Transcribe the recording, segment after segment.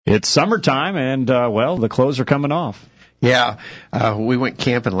It's summertime, and, the clothes are coming off. Yeah, we went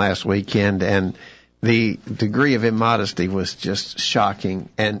camping last weekend, and the degree of immodesty was just shocking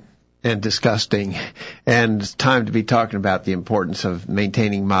and disgusting. And it's time to be talking about the importance of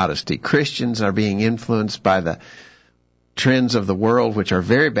maintaining modesty. Christians are being influenced by the trends of the world, which are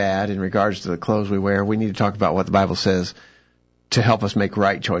very bad in regards to the clothes we wear. We need to talk about what the Bible says to help us make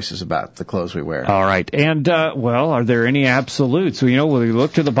right choices about the clothes we wear. All right. And, are there any absolutes? We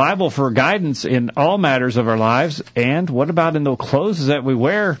look to the Bible for guidance in all matters of our lives. And what about in the clothes that we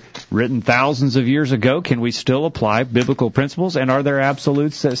wear, written thousands of years ago? Can we still apply biblical principles? And are there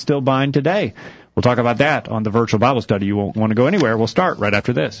absolutes that still bind today? We'll talk about that on the Virtual Bible Study. You won't want to go anywhere. We'll start right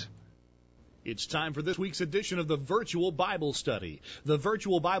after this. It's time for this week's edition of the Virtual Bible Study. The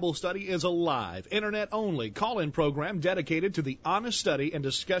Virtual Bible Study is a live, Internet-only call-in program dedicated to the honest study and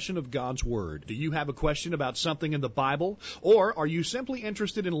discussion of God's Word. Do you have a question about something in the Bible? Or are you simply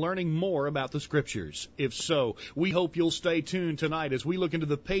interested in learning more about the Scriptures? If so, we hope you'll stay tuned tonight as we look into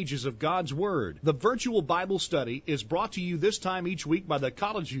the pages of God's Word. The Virtual Bible Study is brought to you this time each week by the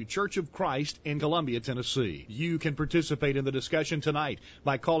College View Church of Christ in Columbia, Tennessee. You can participate in the discussion tonight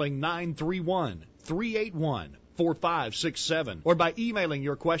by calling 931-381-4567 or by emailing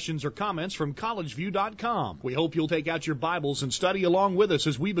your questions or comments from collegeview.com. We hope you'll take out your Bibles and study along with us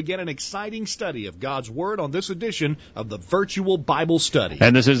as we begin an exciting study of God's Word on this edition of the Virtual Bible Study.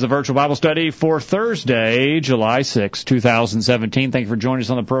 And this is the Virtual Bible Study for Thursday, July 6, 2017. Thank you for joining us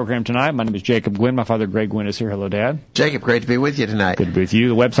on the program tonight. My name is Jacob Gwynn. My father, Greg Gwynn, is here. Hello, Dad. Jacob, great to be with you tonight. Good to be with you.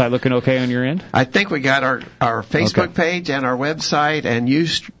 The website looking okay on your end? I think we got our Facebook page and our website and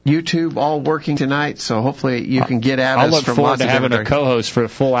YouTube all working tonight, so hopefully you can get at us from lots of I'll look forward to having a co-host for a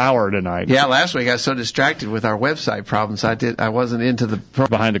full hour tonight. Yeah, last week I was so distracted with our website problems, I wasn't into the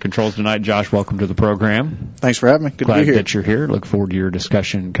behind the controls tonight. Josh, welcome to the program. Thanks for having me. Good Glad to be here. that you're here. Look forward to your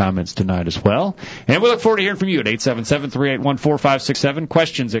discussion and comments tonight as well. And we look forward to hearing from you at 877-381-4567,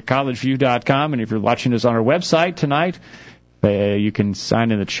 questions at collegeview.com. And if you're watching us on our website tonight, you can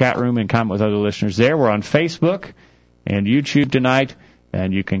sign in the chat room and comment with other listeners there. We're on Facebook and YouTube tonight,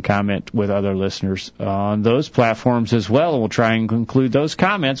 and you can comment with other listeners on those platforms as well. And we'll try and include those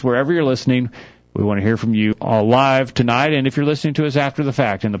comments wherever you're listening. We want to hear from you all live tonight. And if you're listening to us after the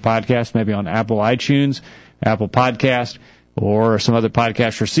fact in the podcast, maybe on Apple iTunes, Apple Podcast, or some other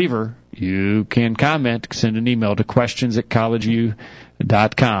podcast receiver, you can comment, send an email to questions at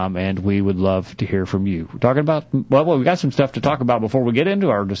collegeview.com, and we would love to hear from you. We're talking about, we got some stuff to talk about before we get into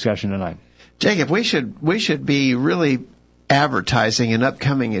our discussion tonight. Jacob, we should be really advertising an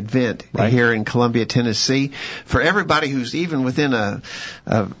upcoming event here in Columbia, Tennessee, for everybody who's even within a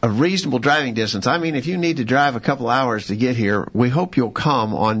reasonable driving distance. I mean, if you need to drive a couple hours to get here, we hope you'll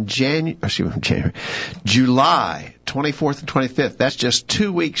come on July 24th and 25th. That's just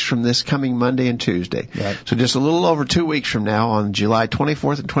 2 weeks from this coming Monday and Tuesday. Right. So just a little over 2 weeks from now on July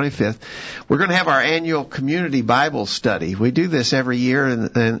 24th and 25th, we're going to have our annual community Bible study. We do this every year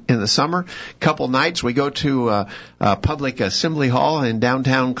in the summer. Couple nights we go to a public assembly hall in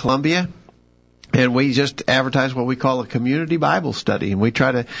downtown Columbia, and we just advertise what we call a community Bible study, and we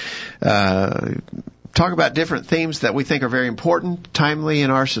try to talk about different themes that we think are very important, timely in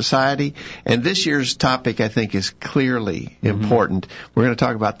our society. And this year's topic, I think, is clearly important. We're going to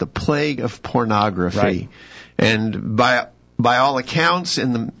talk about the plague of pornography. Right. And by all accounts,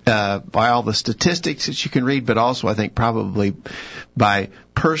 by all the statistics that you can read, but also I think probably by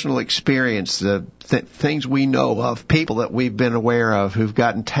personal experience, the things we know of, people that we've been aware of who've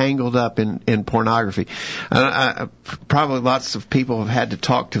gotten tangled up in pornography. Probably lots of people have had to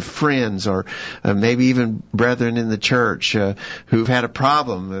talk to friends or maybe even brethren in the church who've had a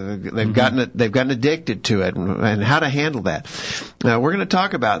problem. They've gotten addicted to it, and how to handle that. We're going to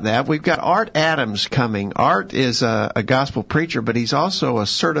talk about that. We've got Art Adams coming. Art is a gospel preacher, but he's also a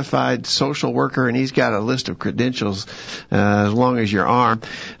certified social worker, and he's got a list of credentials as long as your arm.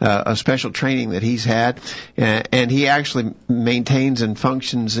 A special training that he's had, and he actually maintains and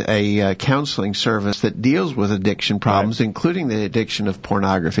functions a counseling service that deals with addiction problems, including the addiction of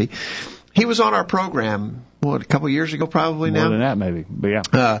pornography. He was on our program, a couple of years ago probably now? More than that, maybe, but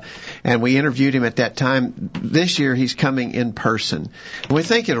yeah. And we interviewed him at that time. This year he's coming in person. And we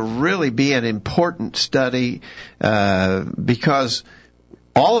think it'll really be an important study because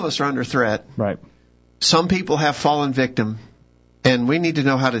all of us are under threat. Right. Some people have fallen victim. And we need to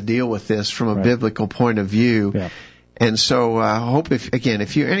know how to deal with this from a biblical point of view. Yeah. And so I hope,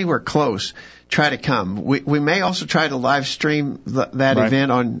 if you're anywhere close, try to come. We may also try to live stream that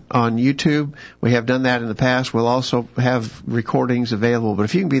event on YouTube. We have done that in the past. We'll also have recordings available. But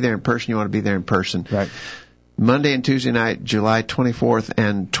if you can be there in person, you want to be there in person. Right. Monday and Tuesday night, July 24th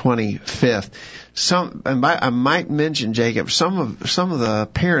and 25th. I might mention, Jacob, some of the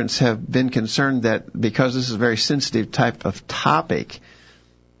parents have been concerned that because this is a very sensitive type of topic,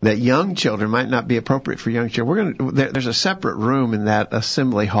 that young children might not be appropriate for young children. There's a separate room in that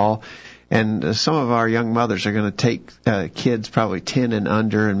assembly hall, and some of our young mothers are going to take kids probably 10 and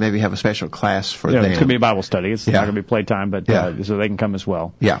under and maybe have a special class for them. It's going to be a Bible study. It's not going to be playtime, but so they can come as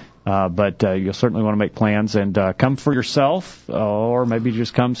well. Yeah. But you'll certainly want to make plans and come for yourself, or maybe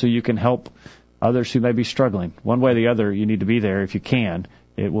just come so you can help others who may be struggling. One way or the other, you need to be there if you can.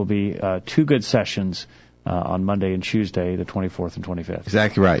 It will be 2 good sessions on Monday and Tuesday, the 24th and 25th.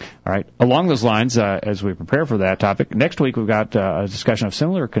 Exactly right. All right. Along those lines, as we prepare for that topic, next week we've got a discussion of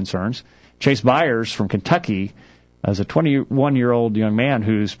similar concerns. Chase Byers from Kentucky is a 21-year-old young man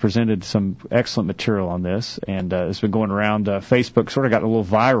who's presented some excellent material on this, and it's been going around Facebook, sort of got a little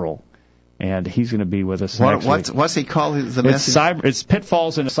viral. And he's going to be with us next week. What's he called? The message? It's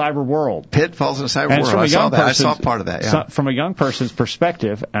Pitfalls in a Cyber World. Pitfalls in a Cyber World. I saw that. I saw part of that. Yeah. From a young person's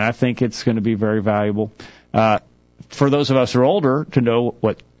perspective, and I think it's going to be very valuable for those of us who are older to know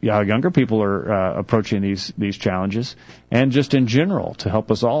how younger people are approaching these challenges, and just in general to help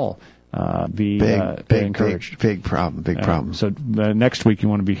us all be encouraged. Big problem. So next week you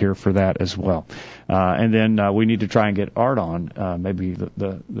want to be here for that as well. And then we need to try and get Art on maybe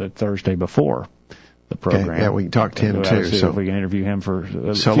the Thursday before the program. Okay. Yeah, we can talk to him too. So if we can interview him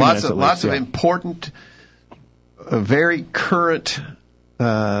for so lots of important, very current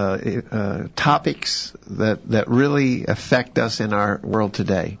topics that really affect us in our world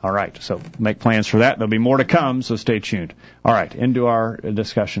today. All right, so make plans for that. There'll be more to come, so stay tuned. All right, into our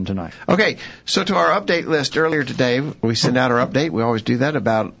discussion tonight. Okay, so to our update list earlier today, we send out our update. We always do that.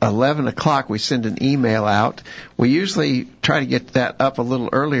 About 11 o'clock, we send an email out. We usually try to get that up a little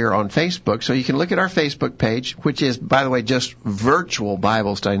earlier on Facebook, so you can look at our Facebook page, which is, by the way, just Virtual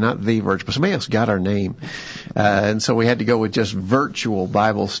Bible Study, not The Virtual. Somebody else got our name, and so we had to go with just Virtual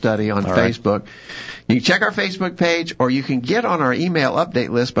Bible Study on Facebook. You can check our Facebook page, or you can get on our email update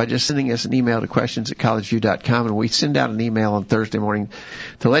list by just sending us an email to questions@collegeview.com, and we send out an email on Thursday morning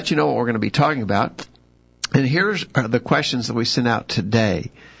to let you know what we're going to be talking about. And here's the questions that we sent out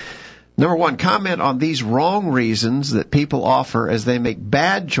today. Number 1, comment on these wrong reasons that people offer as they make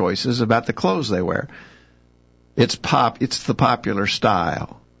bad choices about the clothes they wear. It's the popular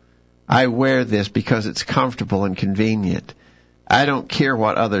style. I wear this because it's comfortable and convenient. I don't care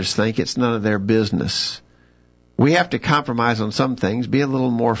what others think. It's none of their business. We have to compromise on some things, be a little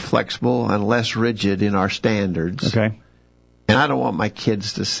more flexible and less rigid in our standards. Okay. And I don't want my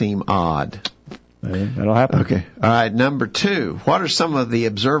kids to seem odd. That'll happen. Okay. All right. Number 2, what are some of the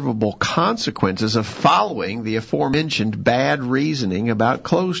observable consequences of following the aforementioned bad reasoning about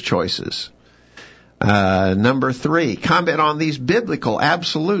clothes choices? Number 3, comment on these biblical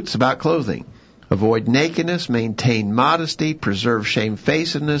absolutes about clothing. Avoid nakedness, maintain modesty, preserve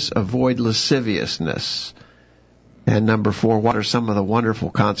shamefacedness, avoid lasciviousness. And number 4, what are some of the wonderful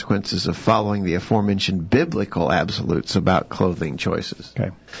consequences of following the aforementioned biblical absolutes about clothing choices?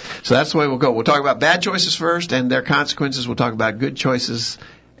 Okay. So that's the way we'll go. We'll talk about bad choices first and their consequences. We'll talk about good choices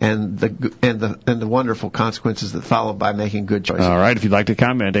and the wonderful consequences that follow by making good choices. All right. If you'd like to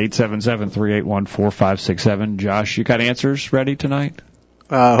comment, 877-381-4567. Josh, you got answers ready tonight?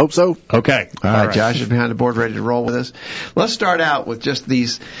 Hope so. Okay. All right. Josh is behind the board, ready to roll with us. Let's start out with just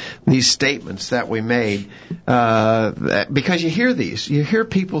these statements that we made, because you hear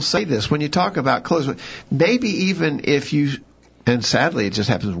people say this when you talk about clothes. Maybe even if you, and sadly it just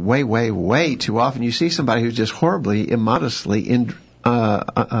happens way, way, way too often, you see somebody who's just horribly immodestly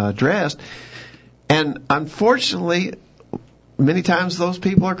dressed, and unfortunately, many times those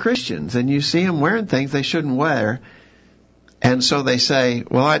people are Christians, and you see them wearing things they shouldn't wear. And so they say,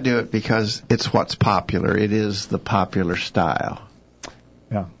 well, I do it because it's what's popular. It is the popular style.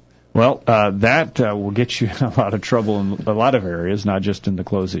 Yeah. Well, that will get you in a lot of trouble in a lot of areas, not just in the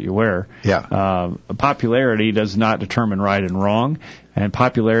clothes that you wear. Yeah. Popularity does not determine right and wrong, and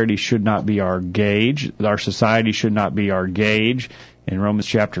popularity should not be our gauge. Our society should not be our gauge. In Romans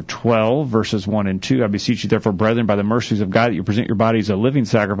chapter 12, verses 1 and 2, I beseech you therefore, brethren, by the mercies of God, that you present your bodies a living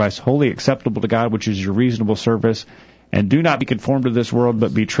sacrifice, wholly acceptable to God, which is your reasonable service. And do not be conformed to this world,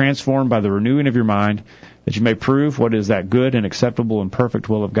 but be transformed by the renewing of your mind, that you may prove what is that good and acceptable and perfect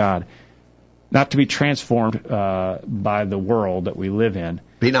will of God. Not to be transformed by the world that we live in.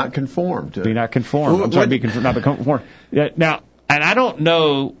 Be not conformed. Be not conformed. I'm sorry, not be conformed. Now, and I don't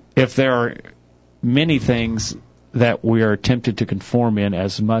know if there are many things that we are tempted to conform in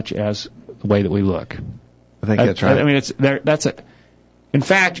as much as the way that we look. I think that's right. I mean, that's it. In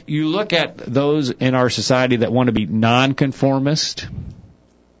fact, you look at those in our society that want to be nonconformist,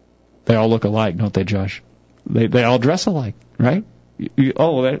 they all look alike, don't they, Josh? They all dress alike, right?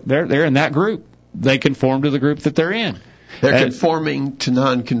 They're in that group. They conform to the group that they're in. They're conforming to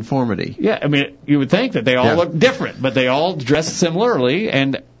nonconformity. Yeah, I mean, you would think that they all look different, but they all dress similarly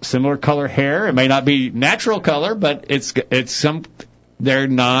and similar color hair. It may not be natural color, but they're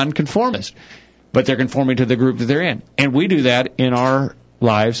nonconformist, but they're conforming to the group that they're in. And we do that in our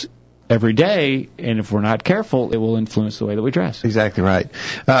lives every day, and if we're not careful, it will influence the way that we dress. Exactly right.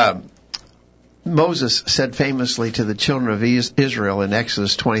 Moses said famously to the children of Israel in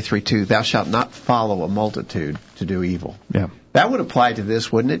Exodus 23:2, "Thou shalt not follow a multitude to do evil." Yeah. That would apply to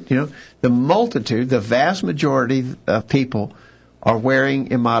this, wouldn't it? You know, the multitude, the vast majority of people are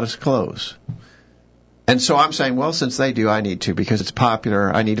wearing immodest clothes. And so I'm saying, well, since they do, I need to, because it's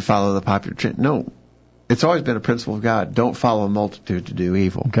popular, I need to follow the popular trend. No. It's always been a principle of God. Don't follow a multitude to do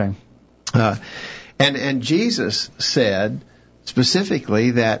evil. Okay. And Jesus said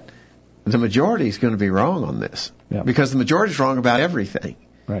specifically that the majority is going to be wrong on this, because the majority is wrong about everything.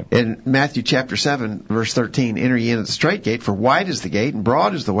 Right. In Matthew chapter 7, verse 13, "Enter ye in at the strait gate, for wide is the gate, and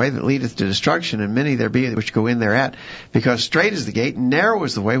broad is the way that leadeth to destruction, and many there be which go in thereat. Because strait is the gate, and narrow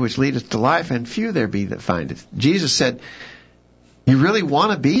is the way which leadeth to life, and few there be that find it." Jesus said, you really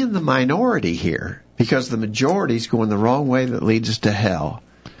want to be in the minority here, because the majority is going the wrong way that leads us to hell.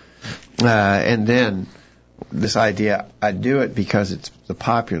 And then this idea, I do it because it's the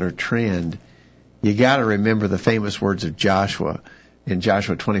popular trend. You got to remember the famous words of Joshua in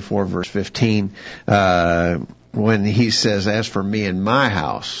Joshua 24 verse 15, when he says, "As for me and my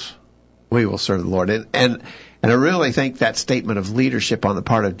house, we will serve the Lord." And I really think that statement of leadership on the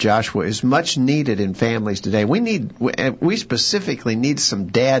part of Joshua is much needed in families today. We specifically need some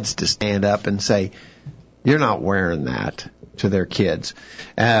dads to stand up and say, "You're not wearing that," to their kids,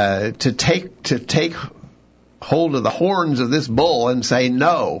 to take hold of the horns of this bull and say,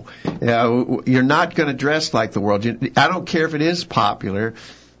 "No, you're not going to dress like the world. I don't care if it is popular.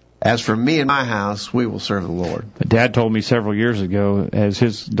 As for me and my house, we will serve the Lord." Dad told me several years ago, as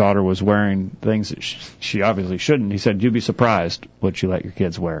his daughter was wearing things that she obviously shouldn't, he said, "You'd be surprised what you let your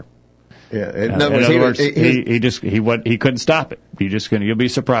kids wear." Yeah. In other words, he couldn't stop it. You'll be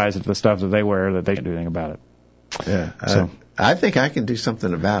surprised at the stuff that they wear that they can't do anything about it. Yeah. So I think I can do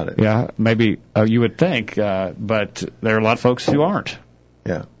something about it. Yeah, maybe you would think, but there are a lot of folks who aren't.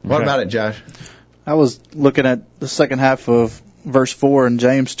 Yeah. What about it, Josh? I was looking at the second half of verse 4 in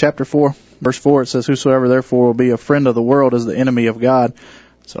James chapter 4. Verse 4, it says, "Whosoever therefore will be a friend of the world is the enemy of God."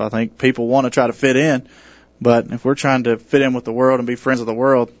 So I think people want to try to fit in, but if we're trying to fit in with the world and be friends of the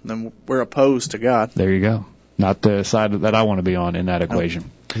world, then we're opposed to God. There you go. Not the side that I want to be on in that equation.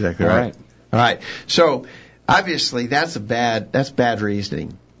 Exactly right. All right. So obviously that's bad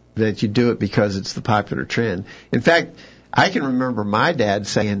reasoning, that you do it because it's the popular trend. In fact, I can remember my dad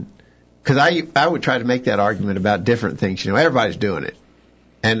saying, because I would try to make that argument about different things. You know, everybody's doing it.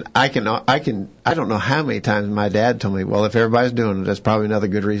 And I don't know how many times my dad told me, "Well, if everybody's doing it, that's probably another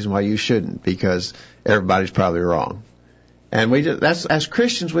good reason why you shouldn't, because everybody's probably wrong." And as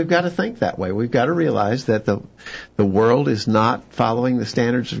Christians, we've got to think that way. We've got to realize that the world is not following the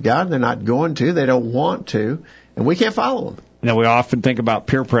standards of God. They're not going to. They don't want to. And we can't follow them. Now, we often think about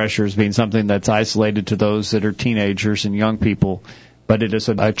peer pressure as being something that's isolated to those that are teenagers and young people. But it is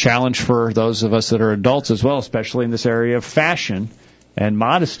a challenge for those of us that are adults as well, especially in this area of fashion and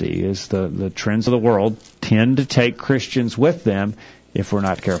modesty, is the trends of the world tend to take Christians with them if we're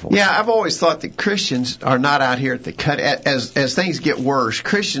not careful. Yeah, I've always thought that Christians are not out here at the as things get worse.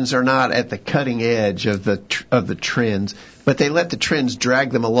 Christians are not at the cutting edge of the trends, but they let the trends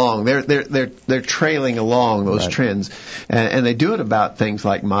drag them along. They're trailing along those trends, and they do it about things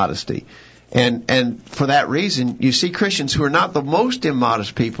like modesty. And for that reason, you see Christians who are not the most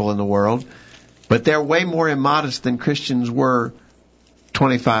immodest people in the world, but they're way more immodest than Christians were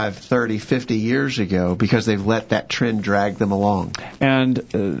 25, 30, 50 years ago, because they've let that trend drag them along. And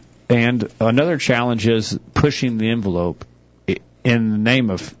another challenge is pushing the envelope in the name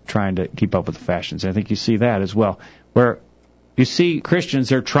of trying to keep up with the fashions. I think you see that as well, where you see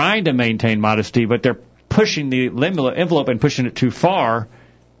Christians are trying to maintain modesty, but they're pushing the envelope and pushing it too far,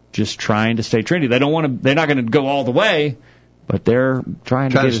 just trying to stay trendy. They're not going to go all the way, but they're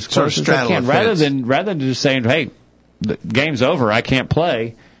trying to get as close as they can, rather than just saying, "Hey, the game's over, I can't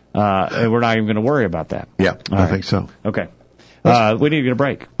play," and we're not even going to worry about that. Yeah, I think so. Okay. We need to get a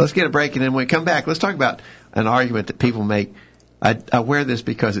break. Let's get a break, and then when we come back, let's talk about an argument that people make I wear this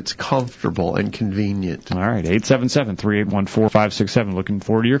because it's comfortable and convenient. All right, 877-381-4567. Looking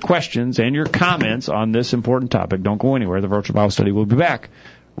forward to your questions and your comments on this important topic. Don't go anywhere. The Virtual Bible Study will be back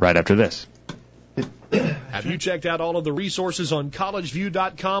right after this. Have you checked out all of the resources on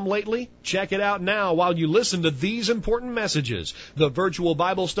collegeview.com lately? Check it out now while you listen to these important messages. The Virtual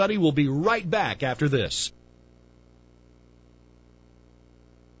Bible Study will be right back after this.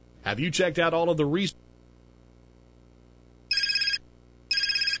 Have you checked out all of the resources?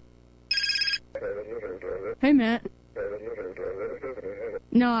 Hey, Matt.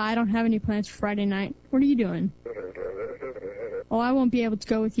 No, I don't have any plans for Friday night. What are you doing? Oh, I won't be able to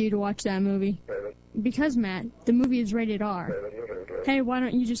go with you to watch that movie. Because, Matt, the movie is rated R. Hey, why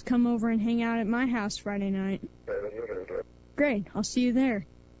don't you just come over and hang out at my house Friday night? Great, I'll see you there.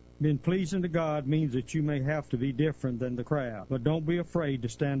 Being pleasing to God means that you may have to be different than the crowd, but don't be afraid to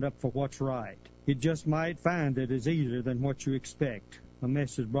stand up for what's right. You just might find it is easier than what you expect. A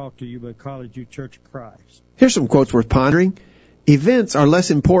message brought to you by College View Church of Christ. Here's some quotes worth pondering. Events are less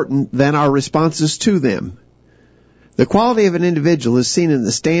important than our responses to them. The quality of an individual is seen in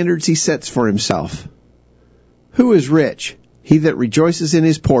the standards he sets for himself. Who is rich? He that rejoices in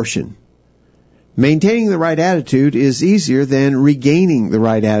his portion. Maintaining the right attitude is easier than regaining the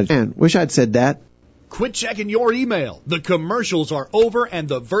right attitude. Man, wish I'd said that. Quit checking your email. The commercials are over and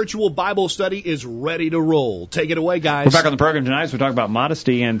the Virtual Bible Study is ready to roll. Take it away, guys. We're back on the program tonight as we talk about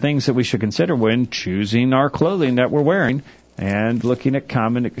modesty and things that we should consider when choosing our clothing that we're wearing and looking at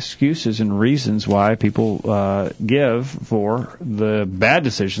common excuses and reasons why people give for the bad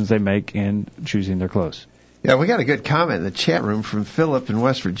decisions they make in choosing their clothes. Yeah, we got a good comment in the chat room from Philip in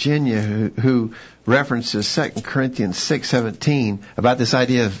West Virginia who references 2 Corinthians 6:17 about this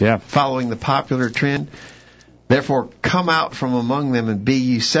idea of following the popular trend. Therefore, come out from among them and be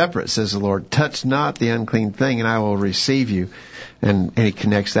ye separate, says the Lord. Touch not the unclean thing, and I will receive you. And he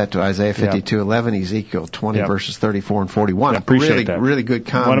connects that to Isaiah 52:11, Ezekiel 20 verses 34 and 41. I appreciate that. Really good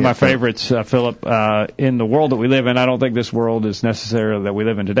comment. One of my favorites, Philip, in the world that we live in. I don't think this world is necessarily that we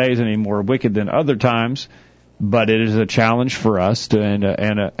live in today is any more wicked than other times. But it is a challenge for us and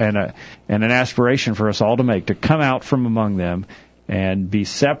an aspiration for us all to make, to come out from among them and be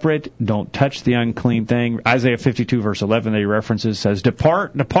separate. Don't touch the unclean thing. Isaiah 52 verse 11 that he references says,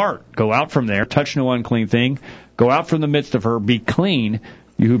 depart, go out from there, touch no unclean thing, go out from the midst of her, be clean,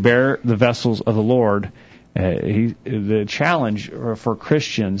 you who bear the vessels of the Lord. The challenge for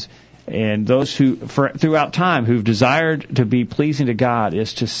Christians and those who, throughout time, who've desired to be pleasing to God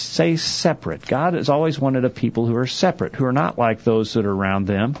is to stay separate. God has always wanted a people who are separate, who are not like those that are around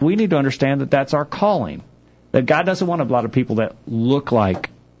them. We need to understand that that's our calling, that God doesn't want a lot of people that look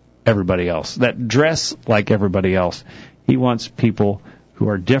like everybody else, that dress like everybody else. He wants people who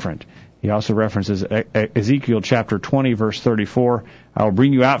are different. He also references Ezekiel chapter 20, verse 34. I will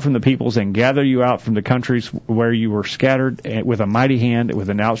bring you out from the peoples and gather you out from the countries where you were scattered with a mighty hand,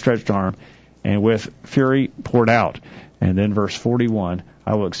 with an outstretched arm, and with fury poured out. And then verse 41,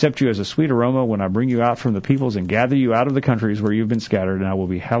 I will accept you as a sweet aroma when I bring you out from the peoples and gather you out of the countries where you've been scattered, and I will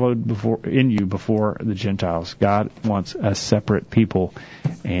be hallowed in you before the Gentiles. God wants a separate people,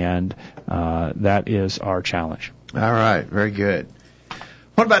 and that is our challenge. All right, very good.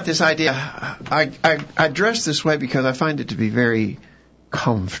 What about this idea? I dress this way because I find it to be very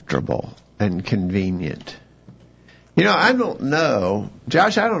comfortable and convenient. You know, I don't know,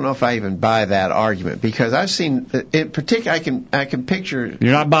 Josh. I don't know if I even buy that argument because I've seen, in particular, I can picture.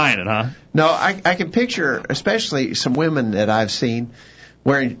 You're not buying it, huh? No, I can picture, especially some women that I've seen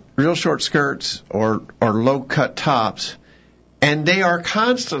wearing real short skirts or low cut tops, and they are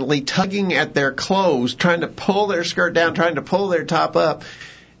constantly tugging at their clothes, trying to pull their skirt down, trying to pull their top up.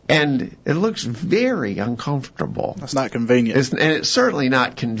 And it looks very uncomfortable. That's not convenient. And it's certainly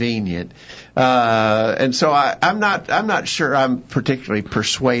not convenient. And so I'm not sure I'm particularly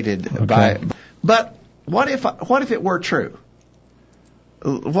persuaded by it. But what if it were true?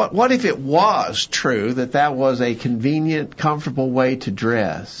 What if it was true that was a convenient, comfortable way to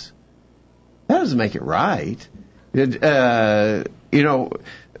dress? That doesn't make it right.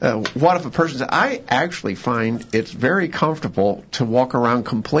 What if a person says, I actually find it's very comfortable to walk around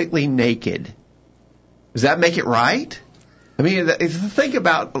completely naked? Does that make it right? I mean, if you think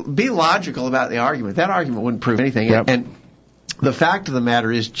about, be logical about the argument. That argument wouldn't prove anything. Yep. And the fact of the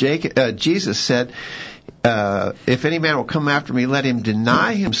matter is, Jesus said, if any man will come after me, let him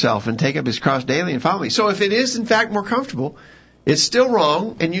deny himself and take up his cross daily and follow me. So if it is, in fact, more comfortable, it's still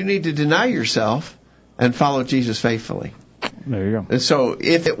wrong, and you need to deny yourself and follow Jesus faithfully. There you go. And so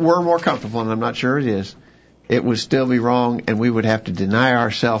if it were more comfortable, and I'm not sure it is, it would still be wrong, and we would have to deny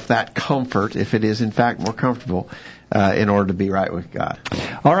ourselves that comfort, if it is in fact more comfortable, in order to be right with God.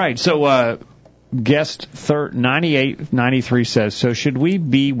 All right, so guest 9893 says, so should we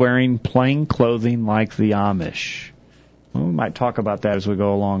be wearing plain clothing like the Amish? Well, we might talk about that as we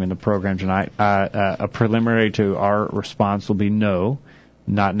go along in the program tonight. A preliminary to our response will be no,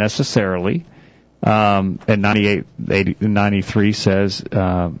 not necessarily. And 9893 says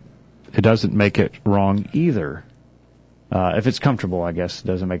it doesn't make it wrong either. If it's comfortable, I guess, it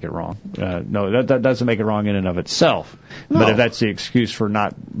doesn't make it wrong. No, that doesn't make it wrong in and of itself. No. But if that's the excuse for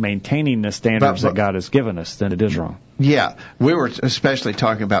not maintaining the standards that God has given us, then it is wrong. Yeah, we were especially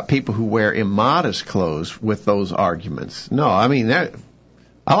talking about people who wear immodest clothes with those arguments. No, I mean, I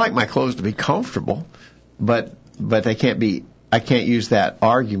like my clothes to be comfortable, but they can't be. I can't use that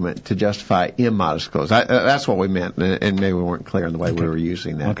argument to justify immodest clothes. That's what we meant, and maybe we weren't clear in the way we were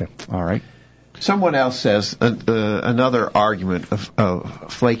using that. Okay, all right. Someone else says another argument, a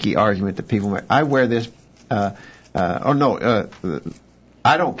flaky argument that people make. I wear this. I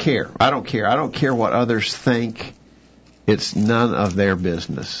don't care. I don't care what others think. It's none of their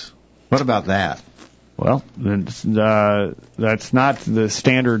business. What about that? Well, that's not the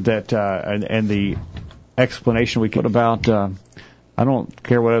standard that and the explanation we put about. I don't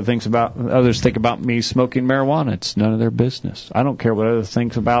care what others think about me smoking marijuana. It's none of their business. I don't care what others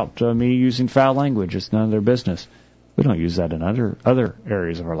think about me using foul language. It's none of their business. We don't use that in other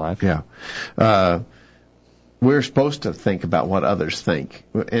areas of our life. Yeah. We're supposed to think about what others think,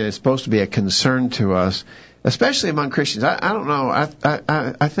 and it's supposed to be a concern to us, especially among Christians. I don't know.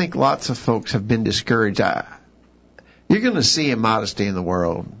 I think lots of folks have been discouraged. You're going to see immodesty in the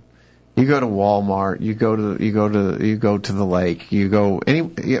world. You go to Walmart, you go to the lake,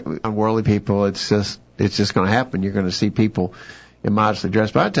 unworldly people. It's just going to happen. You're going to see people immodestly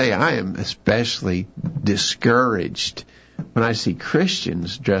dressed. But I tell you, I am especially discouraged when I see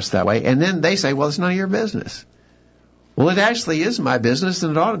Christians dressed that way, and then they say, "Well, it's none of your business." Well, it actually is my business,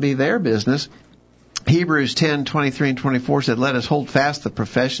 and it ought to be their business. Hebrews 10:23 and 24 said, "Let us hold fast the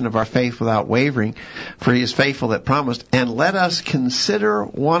profession of our faith without wavering, for he is faithful that promised. And let us consider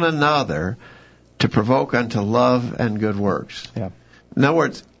one another to provoke unto love and good works." Yeah. In other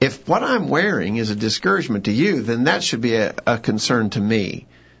words, if what I'm wearing is a discouragement to you, then that should be a concern to me.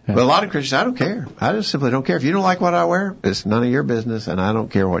 Yeah. But a lot of Christians, I don't care. I just simply don't care. If you don't like what I wear, it's none of your business, and I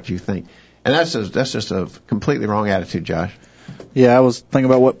don't care what you think. And that's just a completely wrong attitude, Josh. Yeah, I was thinking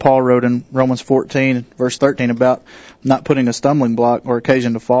about what Paul wrote in Romans 14, verse 13, about not putting a stumbling block or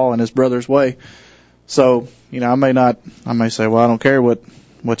occasion to fall in his brother's way. So, I may say, well, I don't care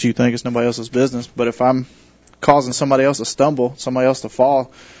what you think. It's nobody else's business. But if I'm causing somebody else to stumble, somebody else to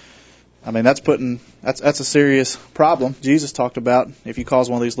fall, that's a serious problem. Jesus talked about if you cause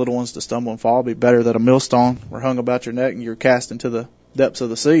one of these little ones to stumble and fall, it'd be better that a millstone were hung about your neck and you're cast into the depths of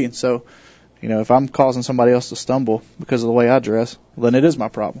the sea. And so, if I'm causing somebody else to stumble because of the way I dress, then it is my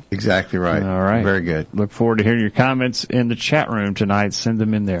problem. Exactly right. All right. Very good. Look forward to hearing your comments in the chat room tonight. Send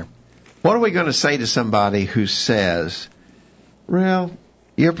them in there. What are we going to say to somebody who says, well,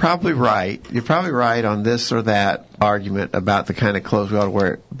 you're probably right. You're probably right on this or that argument about the kind of clothes we ought to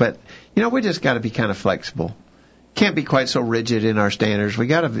wear. But, we just got to be kind of flexible. Can't be quite so rigid in our standards. We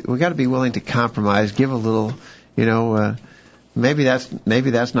got to be willing to compromise, give a little, Maybe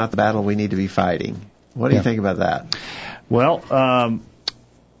that's not the battle we need to be fighting. What do you think about that? Well,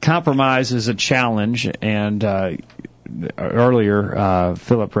 compromise is a challenge, and earlier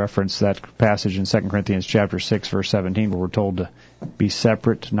Philip referenced that passage in 2 Corinthians chapter 6, verse 17, where we're told to be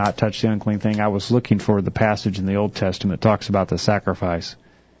separate, to not touch the unclean thing. I was looking for the passage in the Old Testament that talks about the sacrifice,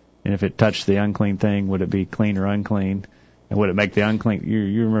 and if it touched the unclean thing, would it be clean or unclean? And would it make the unclean?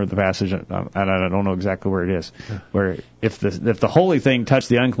 You remember the passage? I don't know exactly where it is. Where if the holy thing touched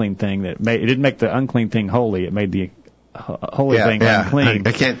the unclean thing, it didn't make the unclean thing holy. It made the holy thing unclean.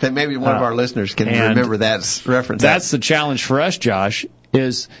 I can't. Maybe one of our listeners can remember that reference. That's the challenge for us, Josh.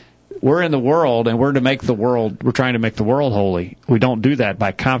 Is we're in the world and we're trying to make the world holy. We don't do that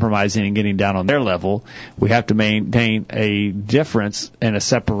by compromising and getting down on their level. We have to maintain a difference and a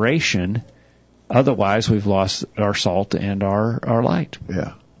separation. Otherwise, we've lost our salt and our light.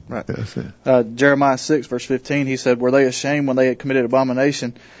 Yeah. Right. Jeremiah 6, verse 15, he said, "Were they ashamed when they had committed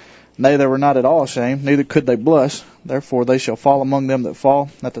abomination? Nay, they were not at all ashamed, neither could they blush. Therefore they shall fall among them that fall.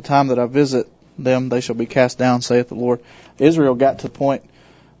 At the time that I visit them, they shall be cast down, saith the Lord." Israel got to the point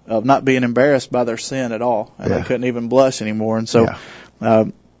of not being embarrassed by their sin at all, and they couldn't even blush anymore. And so,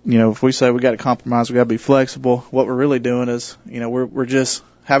 if we say we got to compromise, we got to be flexible, what we're really doing is, we're just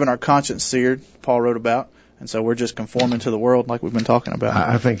having our conscience seared, Paul wrote about, And so we're just conforming to the world like we've been talking about.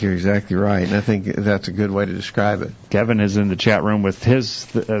 I think you're exactly right, and I think that's a good way to describe it. Kevin is in the chat room with his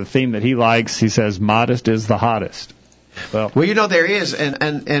theme that he likes. He says, modest is the hottest. Well, there is,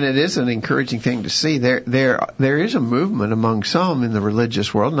 and it is an encouraging thing to see. There is a movement among some in the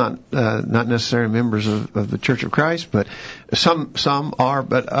religious world, not necessarily members of the Church of Christ, but some are,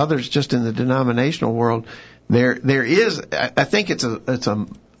 but others just in the denominational world. There is, I think it's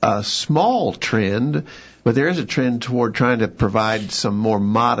a small trend, but there is a trend toward trying to provide some more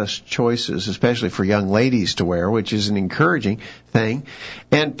modest choices, especially for young ladies to wear, which is an encouraging thing.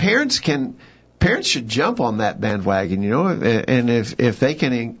 And parents should jump on that bandwagon, and if they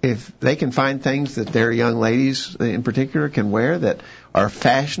can find things that their young ladies in particular can wear that are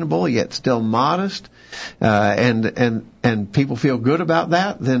fashionable yet still modest, and people feel good about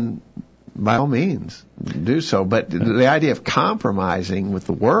that, then by all means do so. But the idea of compromising with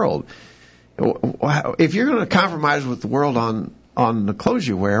the world, if you're going to compromise with the world on the clothes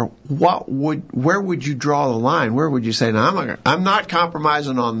you wear, where would you draw the line? Where would you say, no, I'm not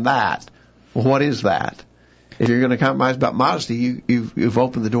compromising on that? Well, what is that? If you're going to compromise about modesty, you've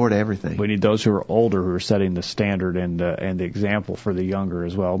opened the door to everything. We need those who are older who are setting the standard and the example for the younger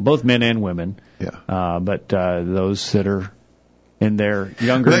as well, both men and women. Yeah. But those that are in their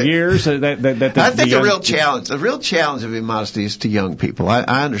younger years, I think the real challenge of immodesty is to young people.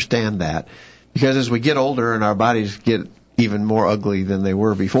 I understand that, because as we get older and our bodies get even more ugly than they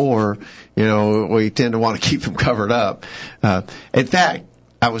were before, we tend to want to keep them covered up. In fact,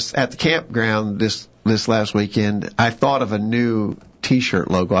 I was at the campground this last weekend. I thought of a new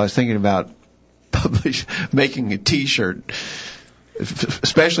T-shirt logo. I was thinking about making a T-shirt,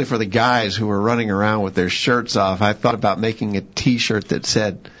 especially for the guys who were running around with their shirts off. I thought about making a T-shirt that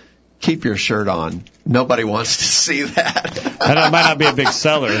said, "Keep your shirt on. Nobody wants to see that." That might not be a big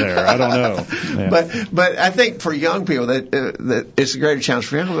seller there. I don't know. Yeah. But I think for young people that it's a greater challenge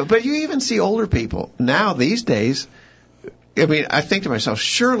for young people. But you even see older people now these days. I mean, I think to myself,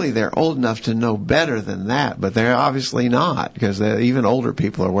 surely they're old enough to know better than that, but they're obviously not, because even older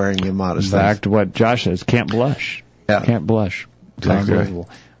people are wearing immodest things. In fact, what Josh says, can't blush. Yeah. Can't blush. It's unbelievable.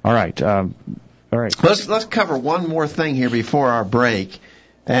 All right. All right. Let's cover one more thing here before our break,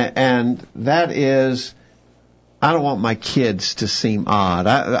 and that is, I don't want my kids to seem odd.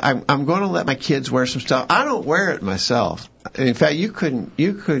 I'm going to let my kids wear some stuff. I don't wear it myself. In fact, you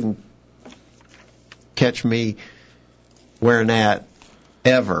couldn't catch me wearing that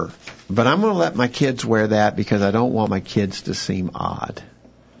ever, but I'm going to let my kids wear that because I don't want my kids to seem odd.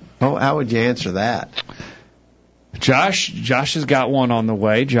 Oh, how would you answer that? Josh has got one on the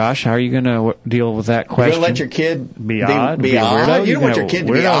way. Josh, how are you going to deal with that question? You're going to let your kid be odd? Be a weirdo? Odd? You don't want your kid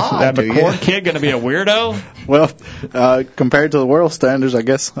to be odd, do you? That McCord kid going to be a weirdo? Well, compared to the world standards, I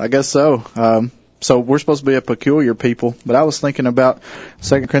guess so. So we're supposed to be a peculiar people, but I was thinking about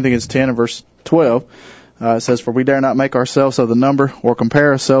 2 Corinthians 10 and verse 12. It says, "For we dare not make ourselves of the number, or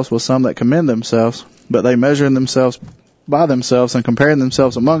compare ourselves with some that commend themselves, but they measuring themselves by themselves and comparing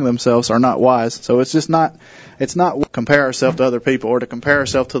themselves among themselves are not wise." So it's not to compare ourselves to other people or to compare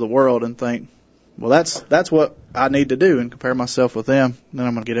ourselves to the world and think, well, that's what I need to do, and compare myself with them, then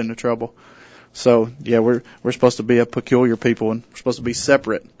I'm going to get into trouble. So yeah, we're supposed to be a peculiar people, and we're supposed to be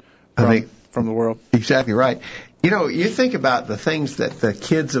separate from the world. Exactly right. You think about the things that the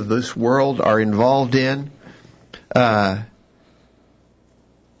kids of this world are involved in, and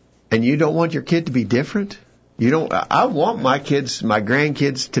you don't want your kid to be different. I want my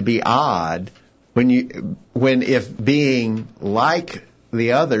grandkids to be odd if being like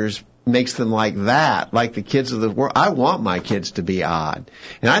the others makes them like that, like the kids of the world. I want my kids to be odd.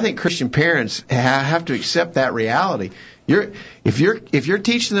 And I think Christian parents have to accept that reality. If you're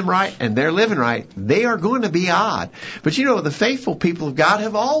teaching them right and they're living right, they are going to be odd. But the faithful people of God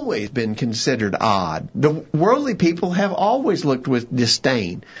have always been considered odd. The worldly people have always looked with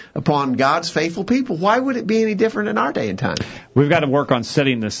disdain upon God's faithful people. Why would it be any different in our day and time? We've got to work on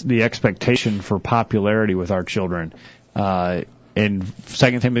setting the expectation for popularity with our children. In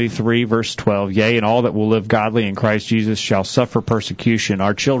 2 Timothy 3, verse 12, "Yea, and all that will live godly in Christ Jesus shall suffer persecution."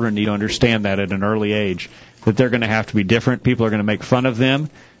 Our children need to understand that at an early age, that they're going to have to be different. People are going to make fun of them,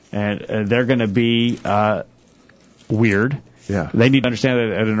 and they're going to be weird. Yeah. They need to understand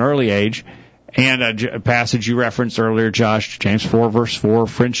that at an early age. And a passage you referenced earlier, Josh, James 4, verse 4,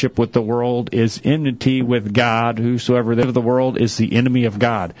 "Friendship with the world is enmity with God. Whosoever lives of the world is the enemy of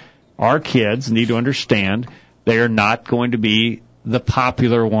God." Our kids need to understand they are not going to be the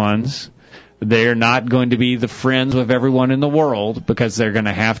popular ones. They are not going to be the friends of everyone in the world, because they're going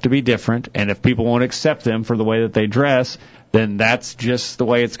to have to be different. And if people won't accept them for the way that they dress, then that's just the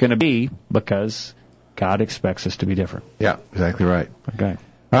way it's going to be, because God expects us to be different. Yeah, exactly right. Okay.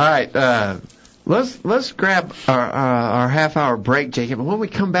 All right. Let's grab our half-hour break, Jacob. And when we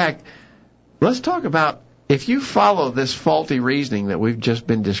come back, let's talk about if you follow this faulty reasoning that we've just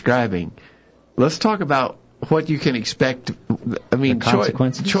been describing. Let's talk about what you can expect. I mean,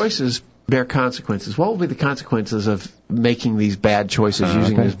 choices bear consequences. What will be the consequences of making these bad choices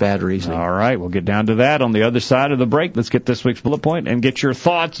using this bad reasoning? All right, we'll get down to that on the other side of the break. Let's get this week's bullet point and get your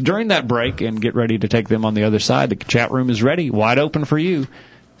thoughts during that break and get ready to take them on the other side. The chat room is ready, wide open for you.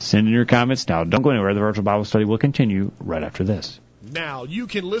 Send in your comments now. Don't go anywhere. The virtual Bible study will continue right after this. Now you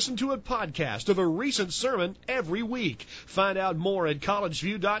can listen to a podcast of a recent sermon every week. Find out more at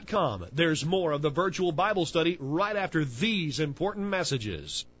collegeview.com. There's more of the virtual Bible study right after these important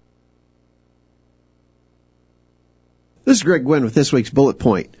messages. This is Greg Gwynn with this week's bullet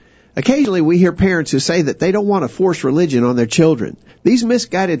point. Occasionally we hear parents who say that they don't want to force religion on their children. These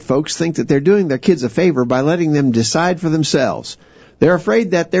misguided folks think that they're doing their kids a favor by letting them decide for themselves. They're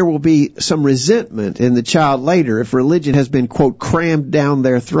afraid that there will be some resentment in the child later if religion has been, quote, crammed down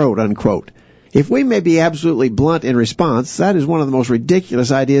their throat, unquote. If we may be absolutely blunt in response, that is one of the most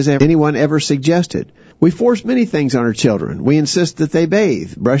ridiculous ideas anyone ever suggested. We force many things on our children. We insist that they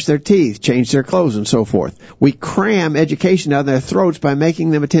bathe, brush their teeth, change their clothes, and so forth. We cram education down their throats by making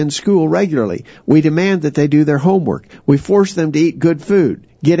them attend school regularly. We demand that they do their homework. We force them to eat good food,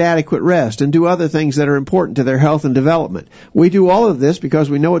 get adequate rest, and do other things that are important to their health and development. We do all of this because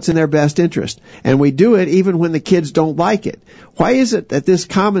we know it's in their best interest, and we do it even when the kids don't like it. Why is it that this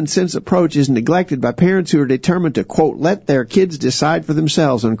common sense approach is neglected by parents who are determined to, quote, let their kids decide for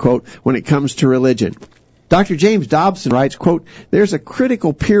themselves, unquote, when it comes to religion? Dr. James Dobson writes, quote, there's a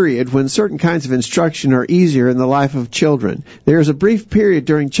critical period when certain kinds of instruction are easier in the life of children. There is a brief period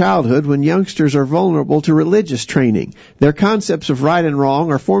during childhood when youngsters are vulnerable to religious training. Their concepts of right and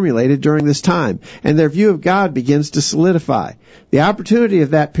wrong are formulated during this time, and their view of God begins to solidify. The opportunity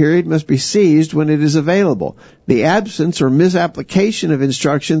of that period must be seized when it is available. The absence or misapplication of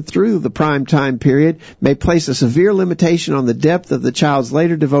instruction through the prime time period may place a severe limitation on the depth of the child's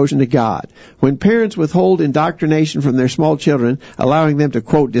later devotion to God. When parents withhold indoctrination from their small children, allowing them to,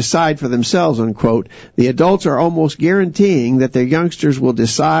 quote, decide for themselves, unquote, the adults are almost guaranteeing that their youngsters will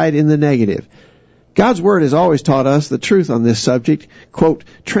decide in the negative. God's Word has always taught us the truth on this subject. Quote,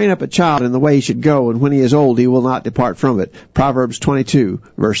 train up a child in the way he should go, and when he is old, he will not depart from it. Proverbs 22,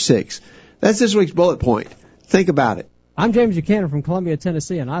 verse 6. That's this week's bullet point. Think about it. I'm James Buchanan from Columbia,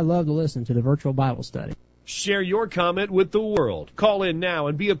 Tennessee, and I love to listen to the virtual Bible study. Share your comment with the world. Call in now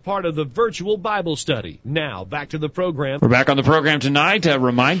and be a part of the virtual Bible study. Now, back to the program. We're back on the program tonight.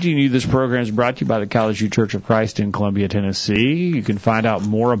 Reminding you this program is brought to you by the College View Church of Christ in Columbia, Tennessee. You can find out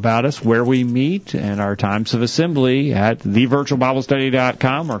more about us, where we meet, and our times of assembly at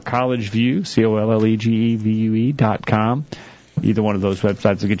thevirtualbiblestudy.com or collegeview, collegevue.com. Either one of those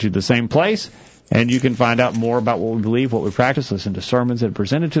websites will get you to the same place. And you can find out more about what we believe, what we practice, listen to sermons that are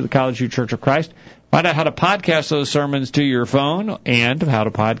presented to the College View Church of Christ. Find out how to podcast those sermons to your phone and how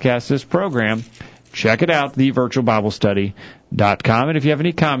to podcast this program. Check it out, thevirtualbiblestudy.com. And if you have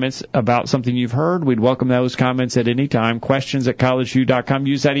any comments about something you've heard, we'd welcome those comments at any time. Questions at collegeview.com.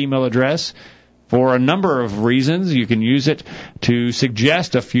 Use that email address for a number of reasons. You can use it to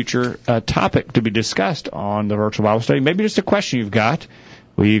suggest a future topic to be discussed on the virtual Bible study. Maybe just a question you've got.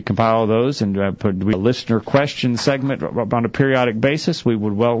 We compile those and put a listener question segment on a periodic basis. We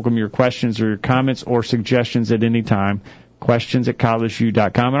would welcome your questions or your comments or suggestions at any time. Questions at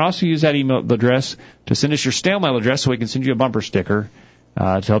collegeview.com. And also use that email address to send us your snail mail address so we can send you a bumper sticker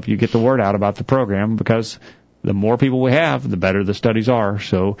to help you get the word out about the program, because the more people we have, the better the studies are.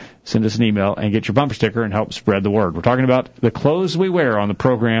 So send us an email and get your bumper sticker and help spread the word. We're talking about the clothes we wear on the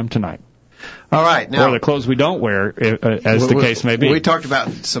program tonight. All right. Now, or the clothes we don't wear, as the case may be. We talked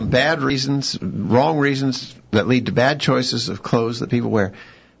about some bad reasons, wrong reasons that lead to bad choices of clothes that people wear.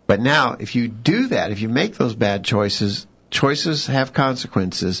 But now, if you do that, if you make those bad choices, choices have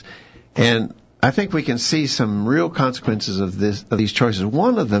consequences. And I think we can see some real consequences of these choices.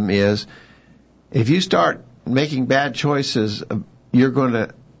 One of them is, if you start making bad choices, it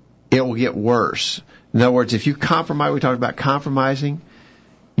will get worse. In other words, if you compromise, we talked about compromising.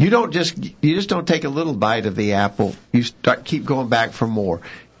 You just don't take a little bite of the apple. You keep going back for more.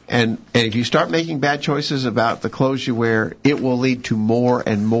 And if you start making bad choices about the clothes you wear, it will lead to more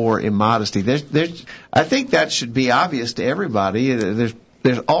and more immodesty. I think that should be obvious to everybody. There's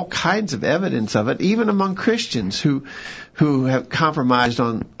all kinds of evidence of it, even among Christians who have compromised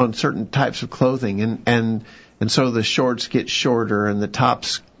on certain types of clothing, and so the shorts get shorter and the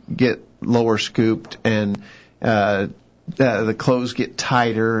tops get lower scooped, and the clothes get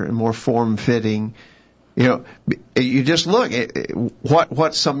tighter and more form-fitting. You just look at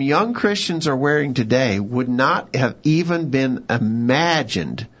what some young Christians are wearing today would not have even been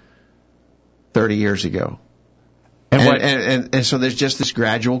imagined 30 years ago. And so there's just this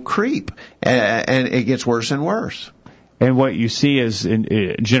gradual creep, and it gets worse and worse. And what you see is,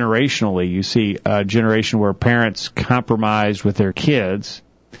 generationally, you see a generation where parents compromise with their kids.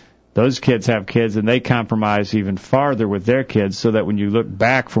 Those kids have kids, and they compromise even farther with their kids, so that when you look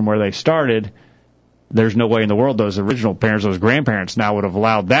back from where they started, there's no way in the world those original parents, those grandparents now would have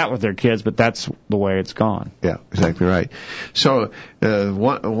allowed that with their kids, but that's the way it's gone. Yeah, exactly right. So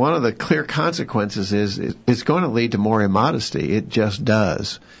one of the clear consequences is it's going to lead to more immodesty. It just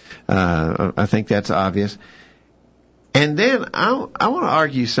does. I think that's obvious. And then I want to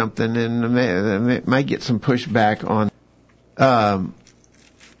argue something, and it might get some pushback on.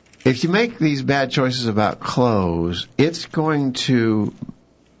 If you make these bad choices about clothes, it's going to,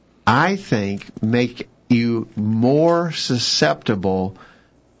 I think, make you more susceptible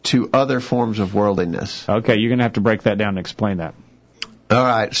to other forms of worldliness. Okay, you're going to have to break that down and explain that. All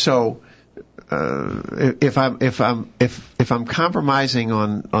right, so if I'm compromising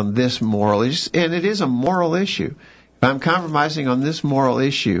on this moral issue, and it is a moral issue, if I'm compromising on this moral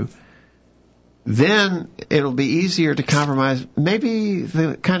issue, then it'll be easier to compromise maybe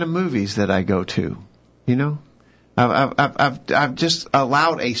the kind of movies that I go to. I've just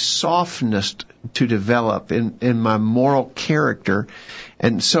allowed a softness to develop in my moral character,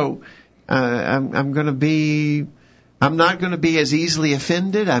 and so I'm not going to be as easily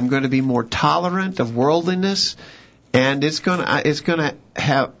offended. I'm going to be more tolerant of worldliness, and it's going to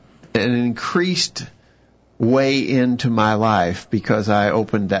have an increased way into my life because I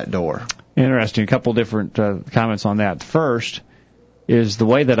opened that door. Interesting. A couple different comments on that. First is the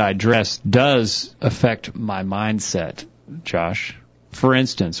way that I dress does affect my mindset, Josh. For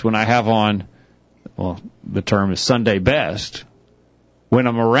instance, when I have on, the term is Sunday best, when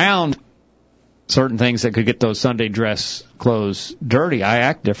I'm around certain things that could get those Sunday dress clothes dirty, I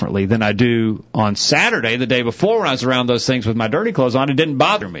act differently than I do on Saturday, the day before, when I was around those things with my dirty clothes on. It didn't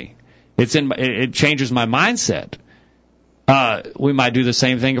bother me. It changes my mindset. We might do the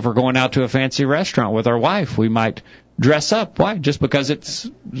same thing if we're going out to a fancy restaurant with our wife. We might dress up. Why? Just because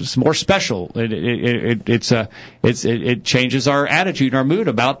it's more special. It changes our attitude and our mood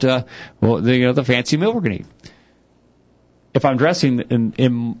about the fancy meal we're going to eat. If I'm dressing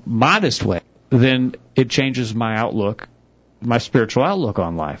in modest way, then it changes my outlook, my spiritual outlook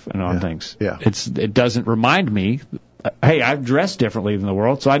on life and on things. Yeah. It doesn't remind me, hey, I've dressed differently than the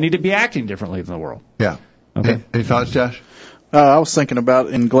world, so I need to be acting differently than the world. Yeah. Okay. Any thoughts, Josh? I was thinking about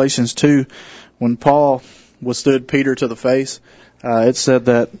in Galatians 2, when Paul withstood Peter to the face, it said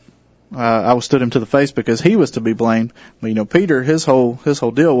that I withstood him to the face because he was to be blamed. But, Peter, his whole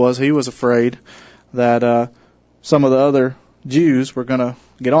deal was he was afraid that some of the other Jews were going to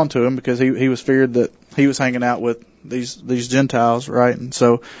get onto him because he was feared that he was hanging out with these Gentiles, right? And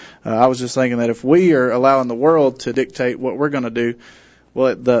so I was just thinking that if we are allowing the world to dictate what we're going to do,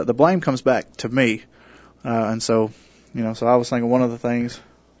 well, the blame comes back to me. And so, so I was thinking one of the things,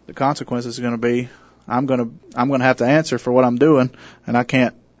 the consequences is going to be, I'm going to have to answer for what I'm doing, and I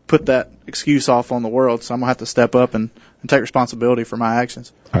can't put that excuse off on the world. So I'm going to have to step up and take responsibility for my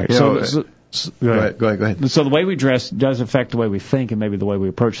actions. All right. Go ahead. So the way we dress does affect the way we think and maybe the way we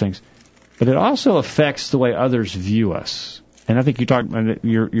approach things, but it also affects the way others view us. And I think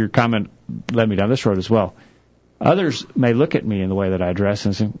your comment led me down this road as well. Others may look at me in the way that I dress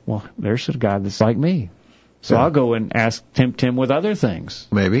and say, well, there's a guy that's like me. So I'll go and tempt him with other things.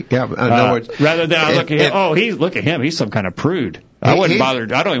 Maybe, yeah. Rather than I look at him, look at him, he's some kind of prude. I wouldn't bother.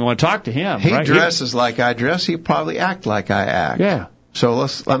 I don't even want to talk to him. He dresses like I dress. He probably act like I act. Yeah. So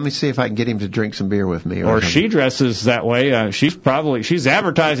let me see if I can get him to drink some beer with me. Or she dresses that way. She's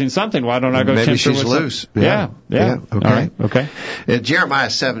advertising something. Why don't I go? Maybe she's loose. Yeah. Okay. All right. Okay. Jeremiah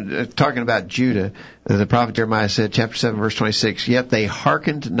 7, talking about Judah, the prophet Jeremiah said, chapter 7, verse 26, "Yet they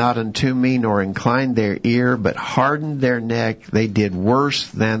hearkened not unto me, nor inclined their ear, but hardened their neck. They did worse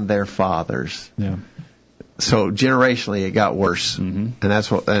than their fathers." Yeah. So generationally, it got worse, and that's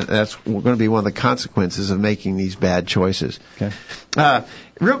going to be one of the consequences of making these bad choices. Okay.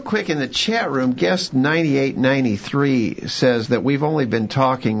 Real quick, in the chat room, guest 9893 says that we've only been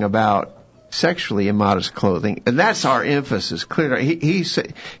talking about sexually immodest clothing, and that's our emphasis. Clearly, he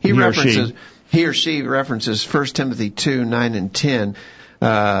or she references 1 Timothy 2, 9 and 10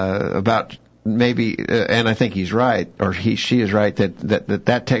 about maybe, and I think he's right, or she is right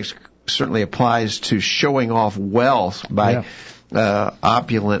that text certainly applies to showing off wealth by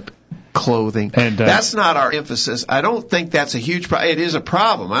opulent clothing. And that's not our emphasis. I don't think that's a huge problem. It is a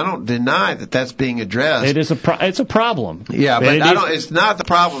problem. I don't deny that that's being addressed. It's a problem. Yeah, but it's not the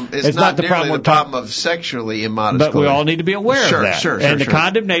problem. It's not the problem of sexually immodest But clothing. we all need to be aware of that. And the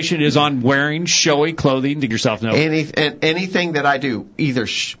condemnation is on wearing showy clothing that yourself knows. Anything that I do, either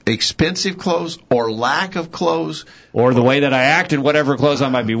expensive clothes or lack of clothes, or the way that I act in whatever clothes I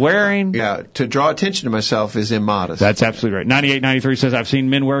might be wearing. Yeah, to draw attention to myself is immodest. That's absolutely right. 9893 says, I've seen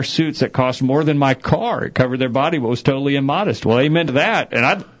men wear suits that cost more than my car. It covered their body, but was totally immodest. Well, amen to that. And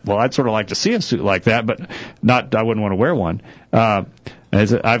I'd sort of like to see a suit like that, but I wouldn't want to wear one.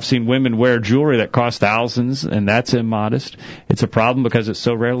 I've seen women wear jewelry that costs thousands, and that's immodest. It's a problem because it's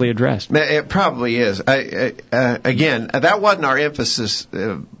so rarely addressed. It probably is. Again, that wasn't our emphasis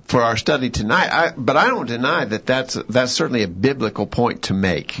for our study tonight, but I don't deny that that's certainly a biblical point to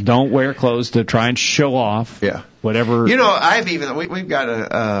make. Don't wear clothes to try and show off. Yeah. Whatever. We've got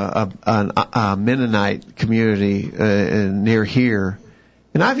a Mennonite community near here,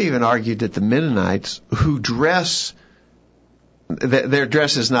 and I've even argued that the Mennonites who dress, their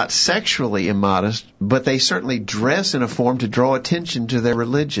dress is not sexually immodest, but they certainly dress in a form to draw attention to their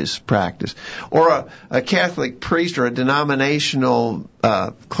religious practice. Or a Catholic priest or a denominational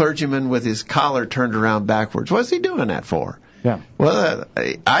clergyman with his collar turned around backwards. What's he doing that for? Yeah. Well,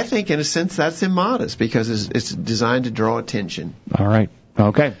 I think in a sense that's immodest because it's designed to draw attention. All right.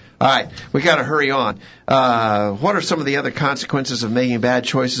 Okay. All right. We got to hurry on. What are some of the other consequences of making bad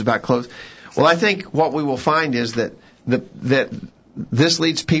choices about clothes? Well, I think what we will find is that this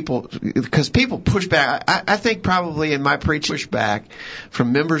leads people, because people push back. I think probably in my preaching, push back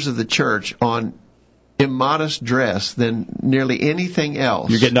from members of the church on immodest dress than nearly anything else.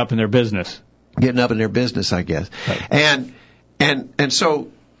 You're getting up in their business. Getting up in their business, I guess. Right. And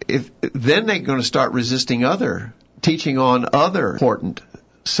so then they're going to start resisting teaching on other important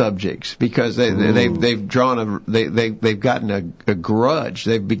subjects because they've gotten a grudge.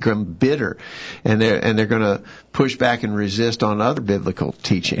 They've become bitter, and they're going to push back and resist on other biblical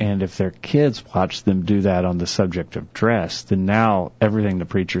teaching. And if their kids watch them do that on the subject of dress, then now everything the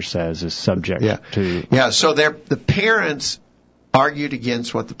preacher says is subject to. Yeah. So the parents argued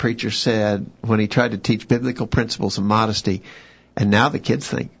against what the preacher said when he tried to teach biblical principles of modesty. And now the kids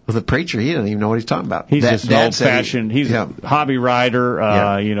think, well, the preacher, he doesn't even know what he's talking about. He's just an old-fashioned, he's a hobby rider,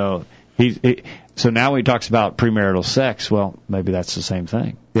 so now he talks about premarital sex. Well, maybe that's the same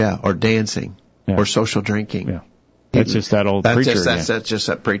thing. Yeah, or dancing, or social drinking. Yeah. That's just that old preacher. That's just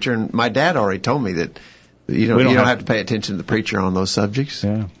that preacher. And my dad already told me that you don't have to pay attention to the preacher on those subjects.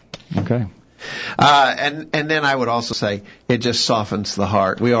 Yeah. Okay. And then I would also say it just softens the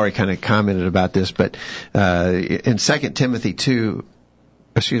heart. We already kind of commented about this, but in 2 Timothy chapter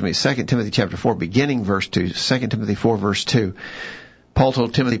 4, beginning verse 2, 2 Timothy 4 verse 2, Paul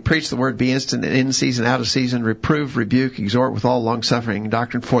told Timothy, preach the word, be instant in season, out of season, reprove, rebuke, exhort with all long-suffering and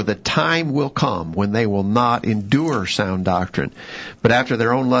doctrine, for the time will come when they will not endure sound doctrine, but after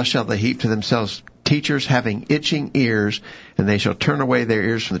their own lust shall they heap to themselves teachers having itching ears, and they shall turn away their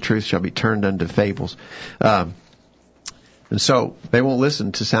ears from the truth, shall be turned unto fables. And so they won't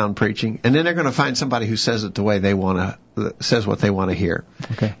listen to sound preaching, and then they're going to find somebody who says it the way they says what they want to hear,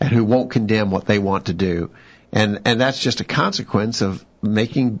 and who won't condemn what they want to do. And that's just a consequence of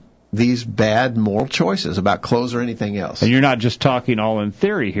making these bad moral choices about clothes or anything else. And you're not just talking all in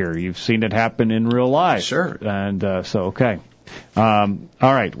theory here. You've seen it happen in real life. Sure. And okay. All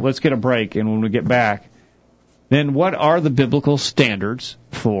right, let's get a break, and when we get back, then what are the biblical standards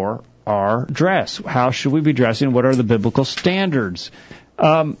for our dress? How should we be dressing? What are the biblical standards?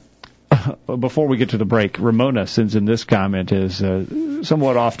 Before we get to the break, Ramona sends in this comment, is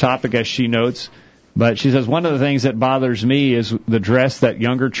somewhat off topic as she notes, but she says, one of the things that bothers me is the dress that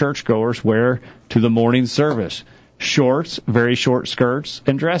younger churchgoers wear to the morning service. Shorts, very short skirts,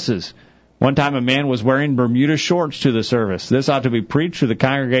 and dresses. One time a man was wearing Bermuda shorts to the service. This ought to be preached to the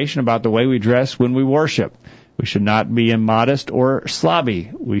congregation about the way we dress when we worship. We should not be immodest or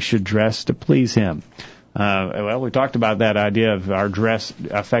slobby. We should dress to please him. Well, we talked about that idea of our dress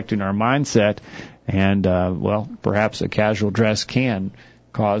affecting our mindset, and, perhaps a casual dress can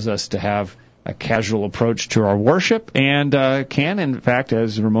cause us to have a casual approach to our worship, and can, in fact,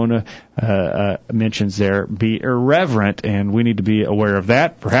 as Ramona mentions there, be irreverent, and we need to be aware of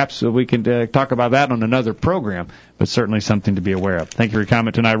that. Perhaps we can talk about that on another program, but certainly something to be aware of. Thank you for your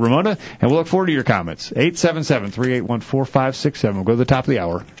comment tonight, Ramona, and we'll look forward to your comments. 877-381-4567. We'll go to the top of the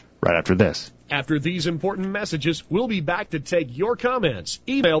hour right after this. After these important messages, we'll be back to take your comments.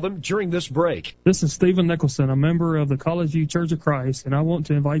 Email them during this break. This is Stephen Nicholson, a member of the College View Church of Christ, and I want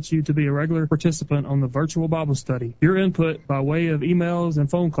to invite you to be a regular participant on the virtual Bible study. Your input by way of emails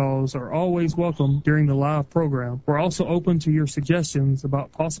and phone calls are always welcome during the live program. We're also open to your suggestions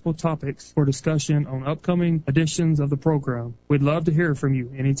about possible topics for discussion on upcoming editions of the program. We'd love to hear from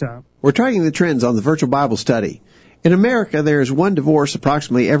you anytime. We're tracking the trends on the virtual Bible study. In America, there is one divorce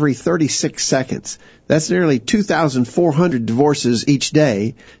approximately every 36 seconds. That's nearly 2,400 divorces each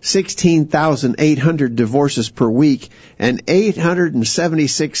day, 16,800 divorces per week, and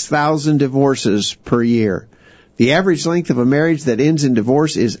 876,000 divorces per year. The average length of a marriage that ends in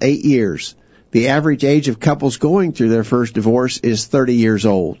divorce is 8 years. The average age of couples going through their first divorce is 30 years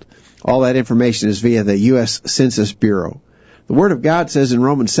old. All that information is via the U.S. Census Bureau. The Word of God says in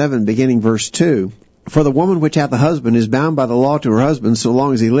Romans 7, beginning verse 2, "For the woman which hath a husband is bound by the law to her husband so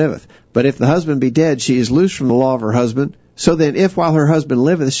long as he liveth. But if the husband be dead, she is loosed from the law of her husband. So then, if while her husband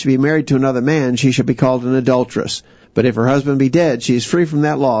liveth she be married to another man, she shall be called an adulteress. But if her husband be dead, she is free from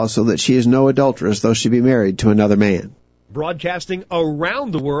that law, so that she is no adulteress, though she be married to another man." Broadcasting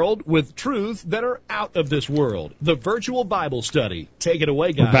around the world with truths that are out of this world. The virtual Bible study. Take it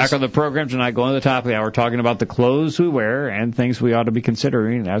away, guys. We're back on the program tonight, going to the top of the hour, talking about the clothes we wear and things we ought to be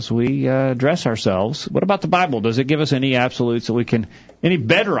considering as we dress ourselves. What about the Bible? Does it give us any absolutes that we can, any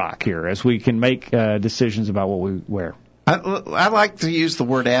bedrock here as we can make decisions about what we wear? I like to use the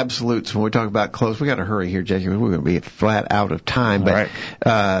word absolutes when we talk about clothes. We got to hurry here, Jacob. We're going to be flat out of time. But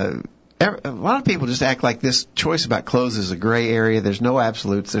a lot of people just act like this choice about clothes is a gray area. There's no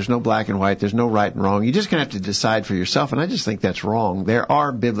absolutes. There's no black and white. There's no right and wrong. You're just going to have to decide for yourself, and I just think that's wrong. There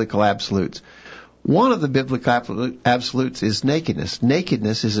are biblical absolutes. One of the biblical absolutes is nakedness.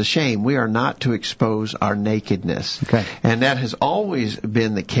 Nakedness is a shame. We are not to expose our nakedness. Okay. And that has always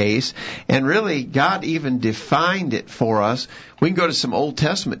been the case. And really, God even defined it for us. We can go to some Old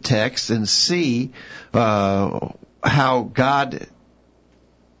Testament texts and see how God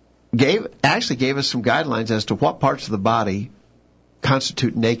gave us some guidelines as to what parts of the body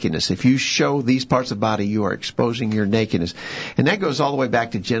constitute nakedness. If you show these parts of the body, you are exposing your nakedness. And that goes all the way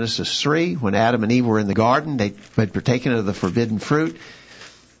back to Genesis 3, when Adam and Eve were in the garden. They had partaken of the forbidden fruit.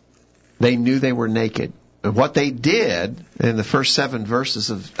 They knew they were naked. And what they did in the first 7 verses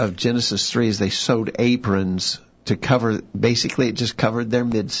of Genesis 3 is they sewed aprons to cover, basically it just covered their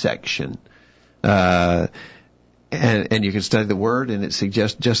midsection. And you can study the word, and it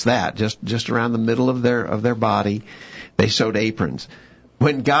suggests just that, just around the middle of their body, they sewed aprons.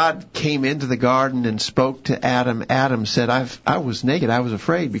 When God came into the garden and spoke to Adam, Adam said, I was naked. I was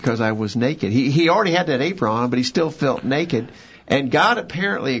afraid because I was naked. He already had that apron on, but he still felt naked. And God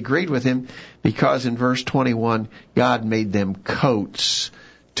apparently agreed with him because in verse 21, God made them coats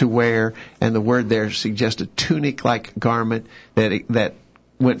to wear, and the word there suggests a tunic-like garment that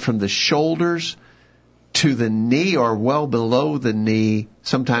went from the shoulders to the knee or well below the knee.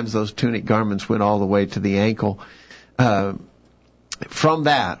 Sometimes those tunic garments went all the way to the ankle. From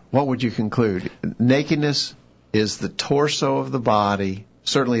that, what would you conclude? Nakedness is the torso of the body,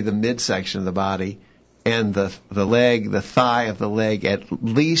 certainly the midsection of the body, and the leg, the thigh of the leg, at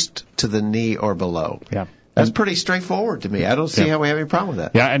least to the knee or below. Yeah. That's pretty straightforward to me. I don't see how we have any problem with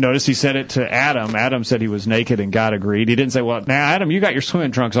that. Yeah, I noticed he said it to Adam. Adam said he was naked, and God agreed. He didn't say, well, now, Adam, you got your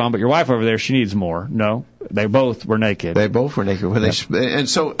swimming trunks on, but your wife over there, she needs more. No, they both were naked. They both were naked. And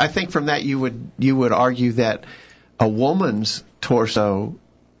so I think from that you would argue that a woman's torso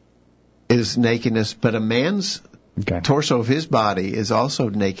is nakedness, but a man's torso of his body is also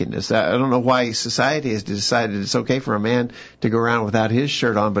nakedness. I don't know why society has decided it's okay for a man to go around without his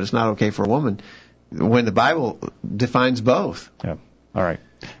shirt on, but it's not okay for a woman, when the Bible defines both. Yeah. All right.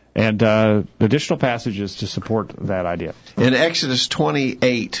 And additional passages to support that idea. In Exodus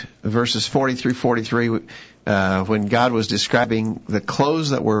 28, verses 40 through 43, when God was describing the clothes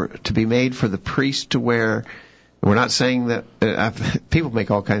that were to be made for the priest to wear, we're not saying that people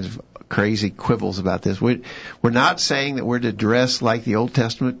make all kinds of crazy quibbles about this. We're not saying that we're to dress like the Old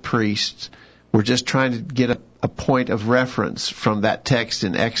Testament priests. We're just trying to get a point of reference from that text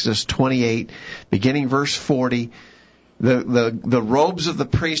in Exodus 28, beginning verse 40. The robes of the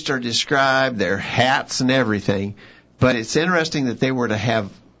priest are described, their hats and everything. But it's interesting that they were to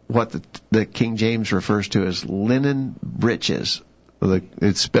have what the King James refers to as linen breeches.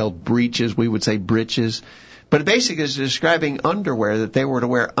 It's spelled breeches. We would say breeches. But it basically is describing underwear that they were to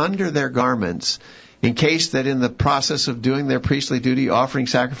wear under their garments, in case that in the process of doing their priestly duty, offering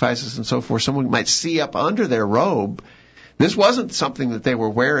sacrifices and so forth, someone might see up under their robe. This wasn't something that they were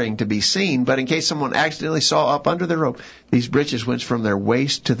wearing to be seen, but in case someone accidentally saw up under their robe, these breeches went from their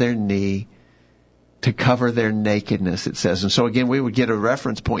waist to their knee, to cover their nakedness, it says. And so again, we would get a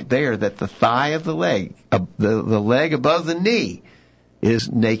reference point there that the thigh of the leg, the leg above the knee,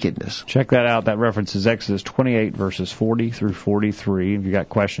 is nakedness. Check that out. That reference is Exodus 28, verses 40 through 43. If you've got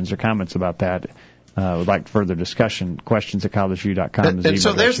questions or comments about that, would like further discussion, questions at collegeview.com. And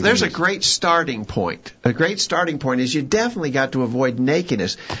so there's a great starting point. A great starting point is you definitely got to avoid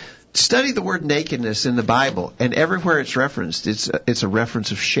nakedness. Study the word nakedness in the Bible, and everywhere it's referenced, it's a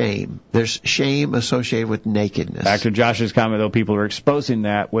reference of shame. There's shame associated with nakedness. Back to Josh's comment, though, people are exposing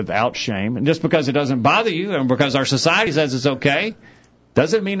that without shame. And just because it doesn't bother you, and because our society says it's okay,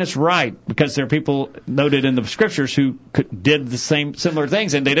 doesn't mean it's right, because there are people noted in the scriptures who did the similar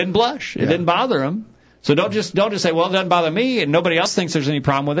things and they didn't blush. It didn't bother them. So don't just say, well, it doesn't bother me and nobody else thinks there's any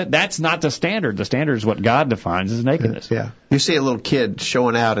problem with it. That's not the standard. The standard is what God defines as nakedness. Yeah. You see a little kid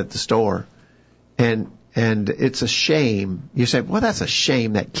showing out at the store, and it's a shame. You say, well, that's a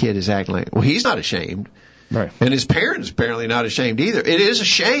shame that kid is acting like. Well, he's not ashamed. Right. And his parents apparently not ashamed either. It is a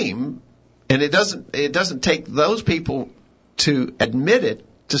shame, and it doesn't take those people to admit it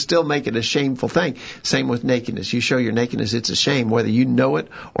to still make it a shameful thing. Same with nakedness. You show your nakedness, it's a shame, whether you know it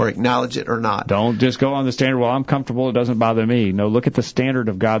or acknowledge it or not. Don't just go on the standard, well, I'm comfortable, it doesn't bother me. No, look at the standard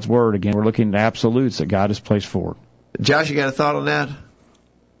of God's Word. Again, we're looking at absolutes that God has placed forward. Josh, you got a thought on that?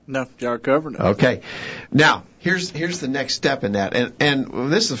 No, y'all covered it. Okay. Now, here's the next step in that.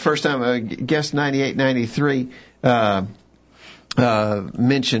 And this is the first time, I guess 98, 93,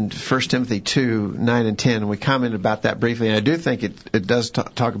 mentioned 1 Timothy 2, 9 and 10, and we commented about that briefly, and I do think it does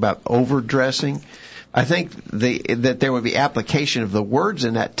talk about overdressing. I think that there would be application of the words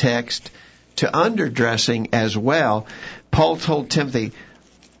in that text to underdressing as well. Paul told Timothy,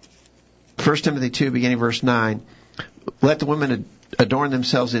 1 Timothy 2, beginning verse 9, let the women adorn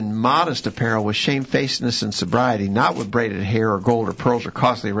themselves in modest apparel with shamefacedness and sobriety, not with braided hair or gold or pearls or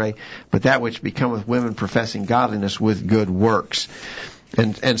costly array, but that which becometh women professing godliness with good works.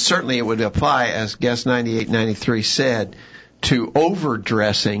 And certainly it would apply, as Guest 9893 said, to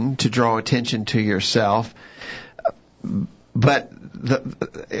overdressing to draw attention to yourself. But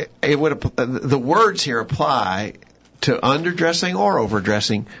the words here apply to underdressing or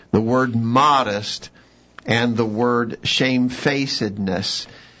overdressing. The word modest and the word shamefacedness.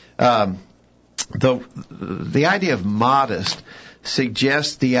 The idea of modest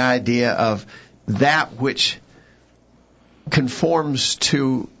suggests the idea of that which conforms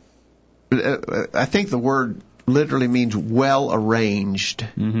to, I think the word literally means well arranged.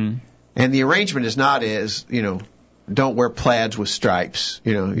 Mm-hmm. And the arrangement is not as, don't wear plaids with stripes.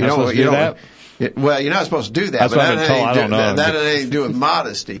 Well, you're not supposed to do that. That's but what I've been told. I don't know. That has anything to do with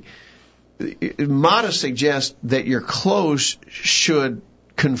modesty. Modest suggests that your clothes should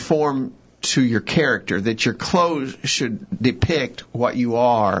conform to your character, that your clothes should depict what you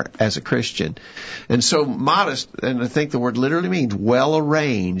are as a Christian. And so modest, and I think the word literally means well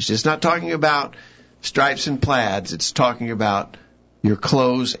arranged. It's not talking about stripes and plaids. It's talking about your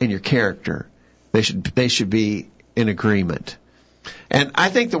clothes and your character. They should be in agreement. And I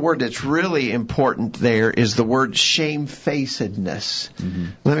think the word that's really important there is the word shamefacedness. Mm-hmm.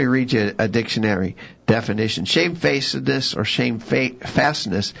 Let me read you a dictionary definition. Shamefacedness or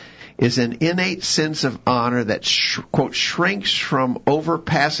shamefastness is an innate sense of honor that, quote, shrinks from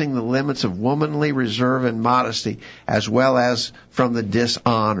overpassing the limits of womanly reserve and modesty, as well as from the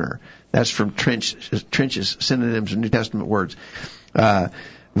dishonor. That's from Trench's Synonyms of New Testament Words.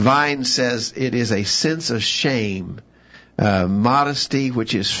 Vine says it is a sense of shame. Modesty,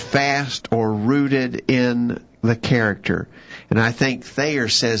 which is fast or rooted in the character. And I think Thayer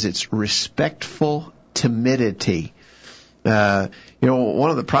says it's respectful timidity. One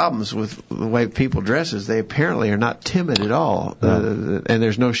of the problems with the way people dress is they apparently are not timid at all, and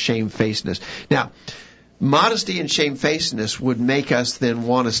there's no shamefacedness. Now, modesty and shamefacedness would make us then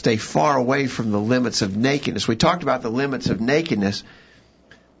want to stay far away from the limits of nakedness. We talked about the limits of nakedness.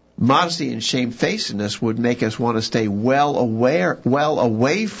 Modesty and shamefacedness would make us want to stay well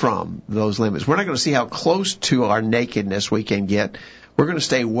away from those limits. We're not going to see how close to our nakedness we can get. We're going to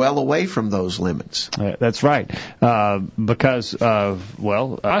stay well away from those limits. That's right, because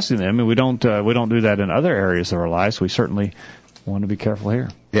crossing them, and we don't do that in other areas of our lives. We certainly want to be careful here.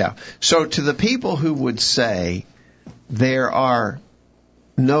 Yeah. So to the people who would say there are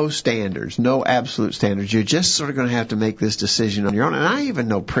no standards, no absolute standards, you're just sort of going to have to make this decision on your own. And I even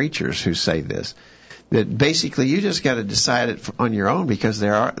know preachers who say this, that basically you just got to decide it on your own, because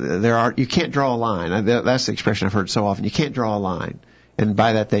there are you can't draw a line. That's the expression I've heard so often. You can't draw a line. And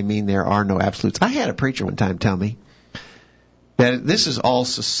by that they mean there are no absolutes. I had a preacher one time tell me that this is all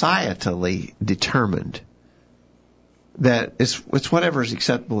societally determined. that it's whatever is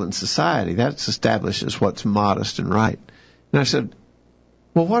acceptable in society. That's established as what's modest and right. And I said,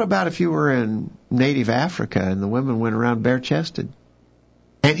 well, what about if you were in native Africa and the women went around bare-chested?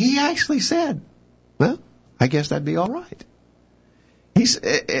 And he actually said, well, I guess that'd be all right.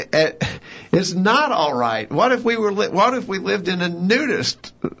 It's not all right. What if we lived in a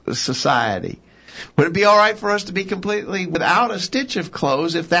nudist society? Would it be all right for us to be completely without a stitch of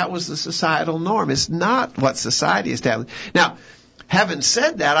clothes if that was the societal norm? It's not what society established. Now, having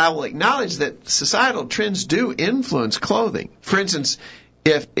said that, I will acknowledge that societal trends do influence clothing. For instance,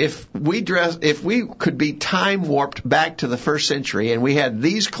 if we could be time warped back to the first century and we had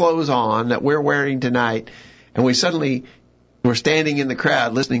these clothes on that we're wearing tonight, and we suddenly were standing in the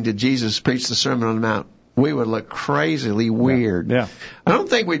crowd listening to Jesus preach the Sermon on the Mount, we would look crazily weird. Yeah. I don't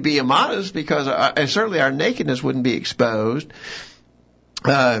think we'd be immodest because certainly our nakedness wouldn't be exposed.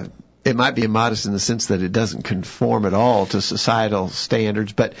 It might be immodest in the sense that it doesn't conform at all to societal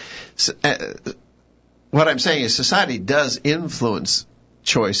standards. But what I'm saying is society does influence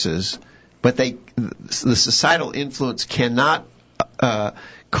choices, but the societal influence cannot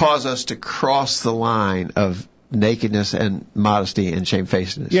cause us to cross the line of nakedness and modesty and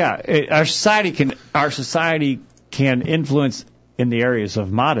shamefacedness. Yeah, our society can influence in the areas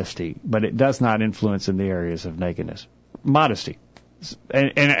of modesty, but it does not influence in the areas of nakedness. Modesty.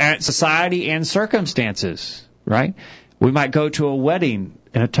 And society and circumstances, right? We might go to a wedding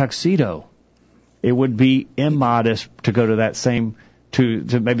in a tuxedo. It would be immodest to go to that same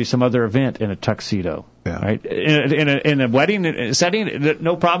to maybe some other event in a tuxedo. Yeah. Right? In a wedding setting,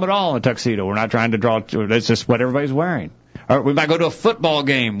 no problem at all in a tuxedo. We're not trying to draw. That's just what everybody's wearing. Or we might go to a football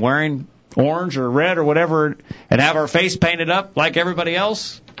game wearing orange or red or whatever and have our face painted up like everybody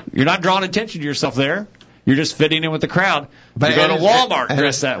else. You're not drawing attention to yourself there. You're just fitting in with the crowd. But you go to Walmart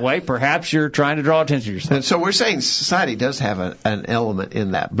dressed that way, perhaps you're trying to draw attention to yourself. And so we're saying society does have an element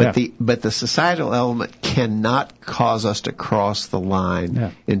in that, but the societal element cannot cause us to cross the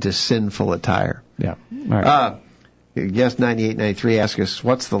line into sinful attire. Yeah. All right. Guest 9893 asks us,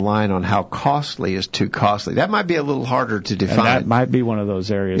 what's the line on how costly is too costly? That might be a little harder to define. And that might be one of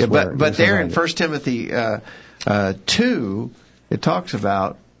those areas. Yeah, but there in 1 Timothy 2, it talks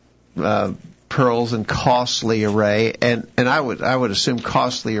about pearls and costly array, and I would assume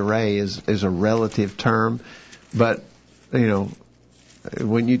costly array is a relative term, but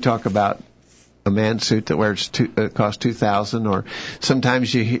when you talk about a man's suit that costs $2,000, or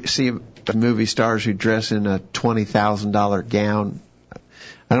sometimes you see movie stars who dress in a $20,000 gown.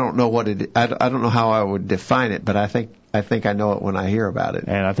 I don't know I don't know how I would define it, but I think I know it when I hear about it.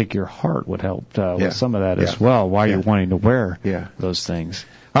 And I think your heart would help with some of that as well. Why you're wanting to wear those things.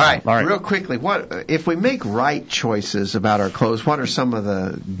 All right. Real quickly, what if we make right choices about our clothes? What are some of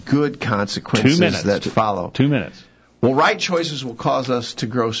the good consequences that follow? 2 minutes. Well, right choices will cause us to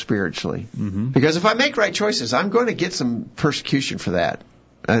grow spiritually. Mm-hmm. Because if I make right choices, I'm going to get some persecution for that.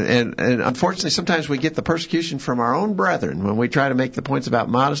 And unfortunately, sometimes we get the persecution from our own brethren when we try to make the points about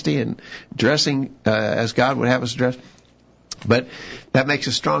modesty and dressing as God would have us dress. But that makes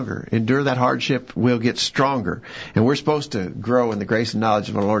us stronger. Endure that hardship, we'll get stronger. And we're supposed to grow in the grace and knowledge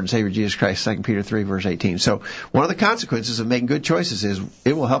of our Lord and Savior Jesus Christ, 2 Peter 3, verse 18. So one of the consequences of making good choices is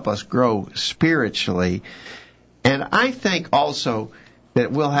it will help us grow spiritually. And I think also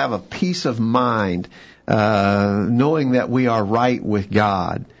that we'll have a peace of mind knowing that we are right with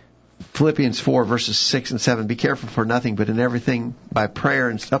God. Philippians 4, verses 6 and 7, be careful for nothing, but in everything by prayer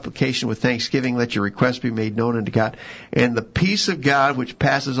and supplication with thanksgiving, let your requests be made known unto God. And the peace of God, which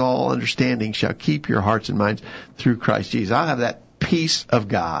passes all understanding, shall keep your hearts and minds through Christ Jesus. I'll have that peace of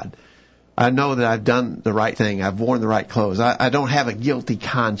God. I know that I've done the right thing. I've worn the right clothes. I don't have a guilty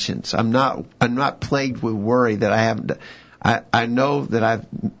conscience. I'm not plagued with worry that I haven't. I know that I've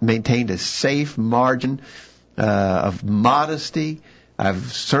maintained a safe margin of modesty.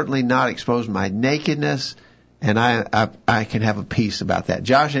 I've certainly not exposed my nakedness, and I can have a peace about that.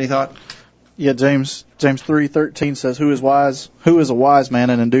 Josh, any thought? Yeah, James 3:13 says, Who is a wise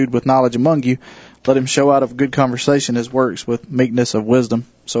man and endued with knowledge among you? Let him show out of good conversation his works with meekness of wisdom.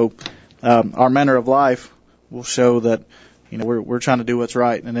 So our manner of life will show that we're trying to do what's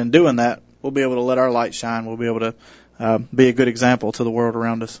right, and in doing that, we'll be able to let our light shine. We'll be able to be a good example to the world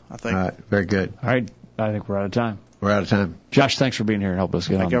around us, I think. All right, very good. All right, I think we're out of time. We're out of time. Josh, thanks for being here and helping us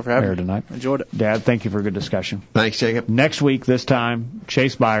get on the air tonight. Enjoyed it. Dad, thank you for a good discussion. Thanks, Jacob. Next week, this time,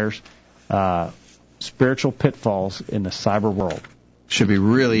 Chase Byers, spiritual pitfalls in the cyber world. Should be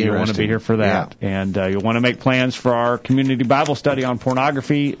really interesting. You want to be here for that. Yeah. And you'll want to make plans for our community Bible study on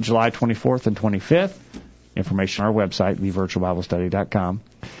pornography, July 24th and 25th. Information on our website, thevirtualbiblestudy.com.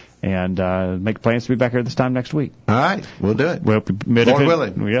 and make plans to be back here this time next week. All right, we'll do it. We hope you benefit, Lord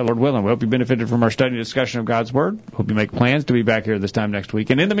willing. Yeah, Lord willing. We hope you benefited from our study and discussion of God's Word. Hope you make plans to be back here this time next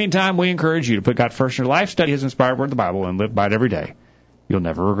week. And in the meantime, we encourage you to put God first in your life, study His inspired Word, the Bible, and live by it every day. You'll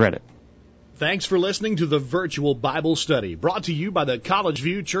never regret it. Thanks for listening to the Virtual Bible Study, brought to you by the College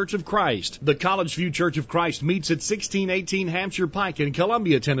View Church of Christ. The College View Church of Christ meets at 1618 Hampshire Pike in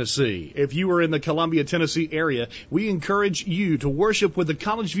Columbia, Tennessee. If you are in the Columbia, Tennessee area, we encourage you to worship with the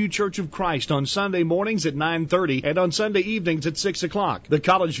College View Church of Christ on Sunday mornings at 9:30 and on Sunday evenings at 6 o'clock. The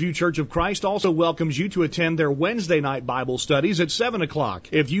College View Church of Christ also welcomes you to attend their Wednesday night Bible studies at 7 o'clock.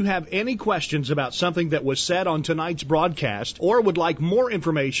 If you have any questions about something that was said on tonight's broadcast or would like more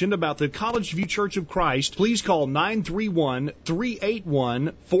information about the College View Church of Christ, please call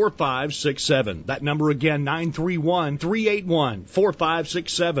 931-381-4567. That number again,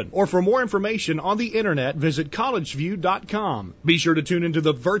 931-381-4567. Or for more information on the internet, visit collegeview.com. Be sure to tune into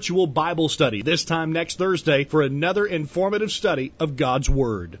the Virtual Bible Study this time next Thursday for another informative study of God's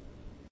Word.